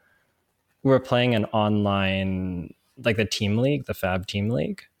an online, like the team league, the Fab team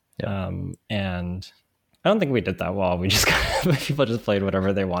league, and I don't think we did that well. We just people just played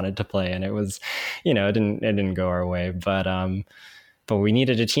whatever they wanted to play, and it was, it didn't go our way. But we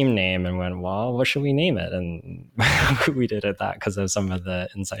needed a team name, and went, well, what should we name it? And we did it that because of some of the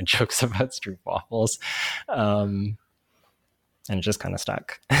inside jokes about stroopwafels, and it just kind of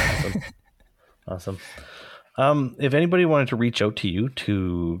stuck. Awesome. If anybody wanted to reach out to you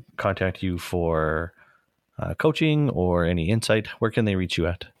to contact you for coaching or any insight, where can they reach you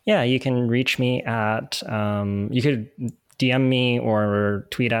at? Yeah, you can reach me at, you could DM me or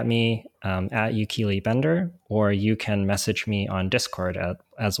tweet at me at Yuki Bender, or you can message me on Discord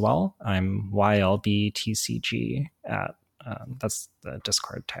as well. I'm YLBTCG that's the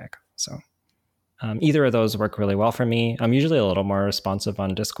Discord tag. So either of those work really well for me. I'm usually a little more responsive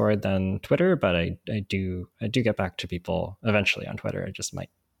on Discord than Twitter, but I do get back to people eventually on Twitter. It just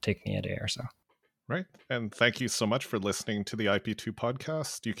might take me a day or so. Right. And thank you so much for listening to the IP2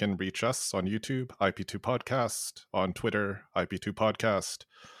 podcast. You can reach us on YouTube, IP2 Podcast, on Twitter, IP2 Podcast,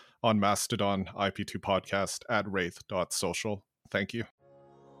 on Mastodon, IP2 Podcast, at wraith.social. Thank you.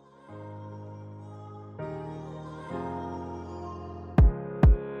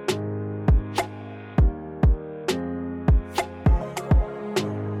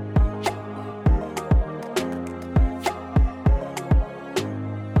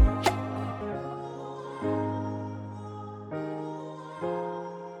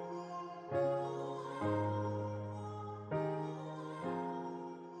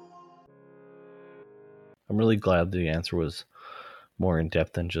 I'm really glad the answer was more in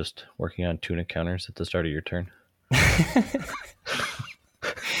depth than just working on tuna counters at the start of your turn. It's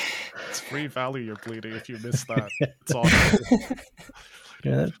revalue your bleeding if you miss that. It's awesome.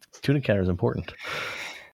 Yeah, that tuna counter is important.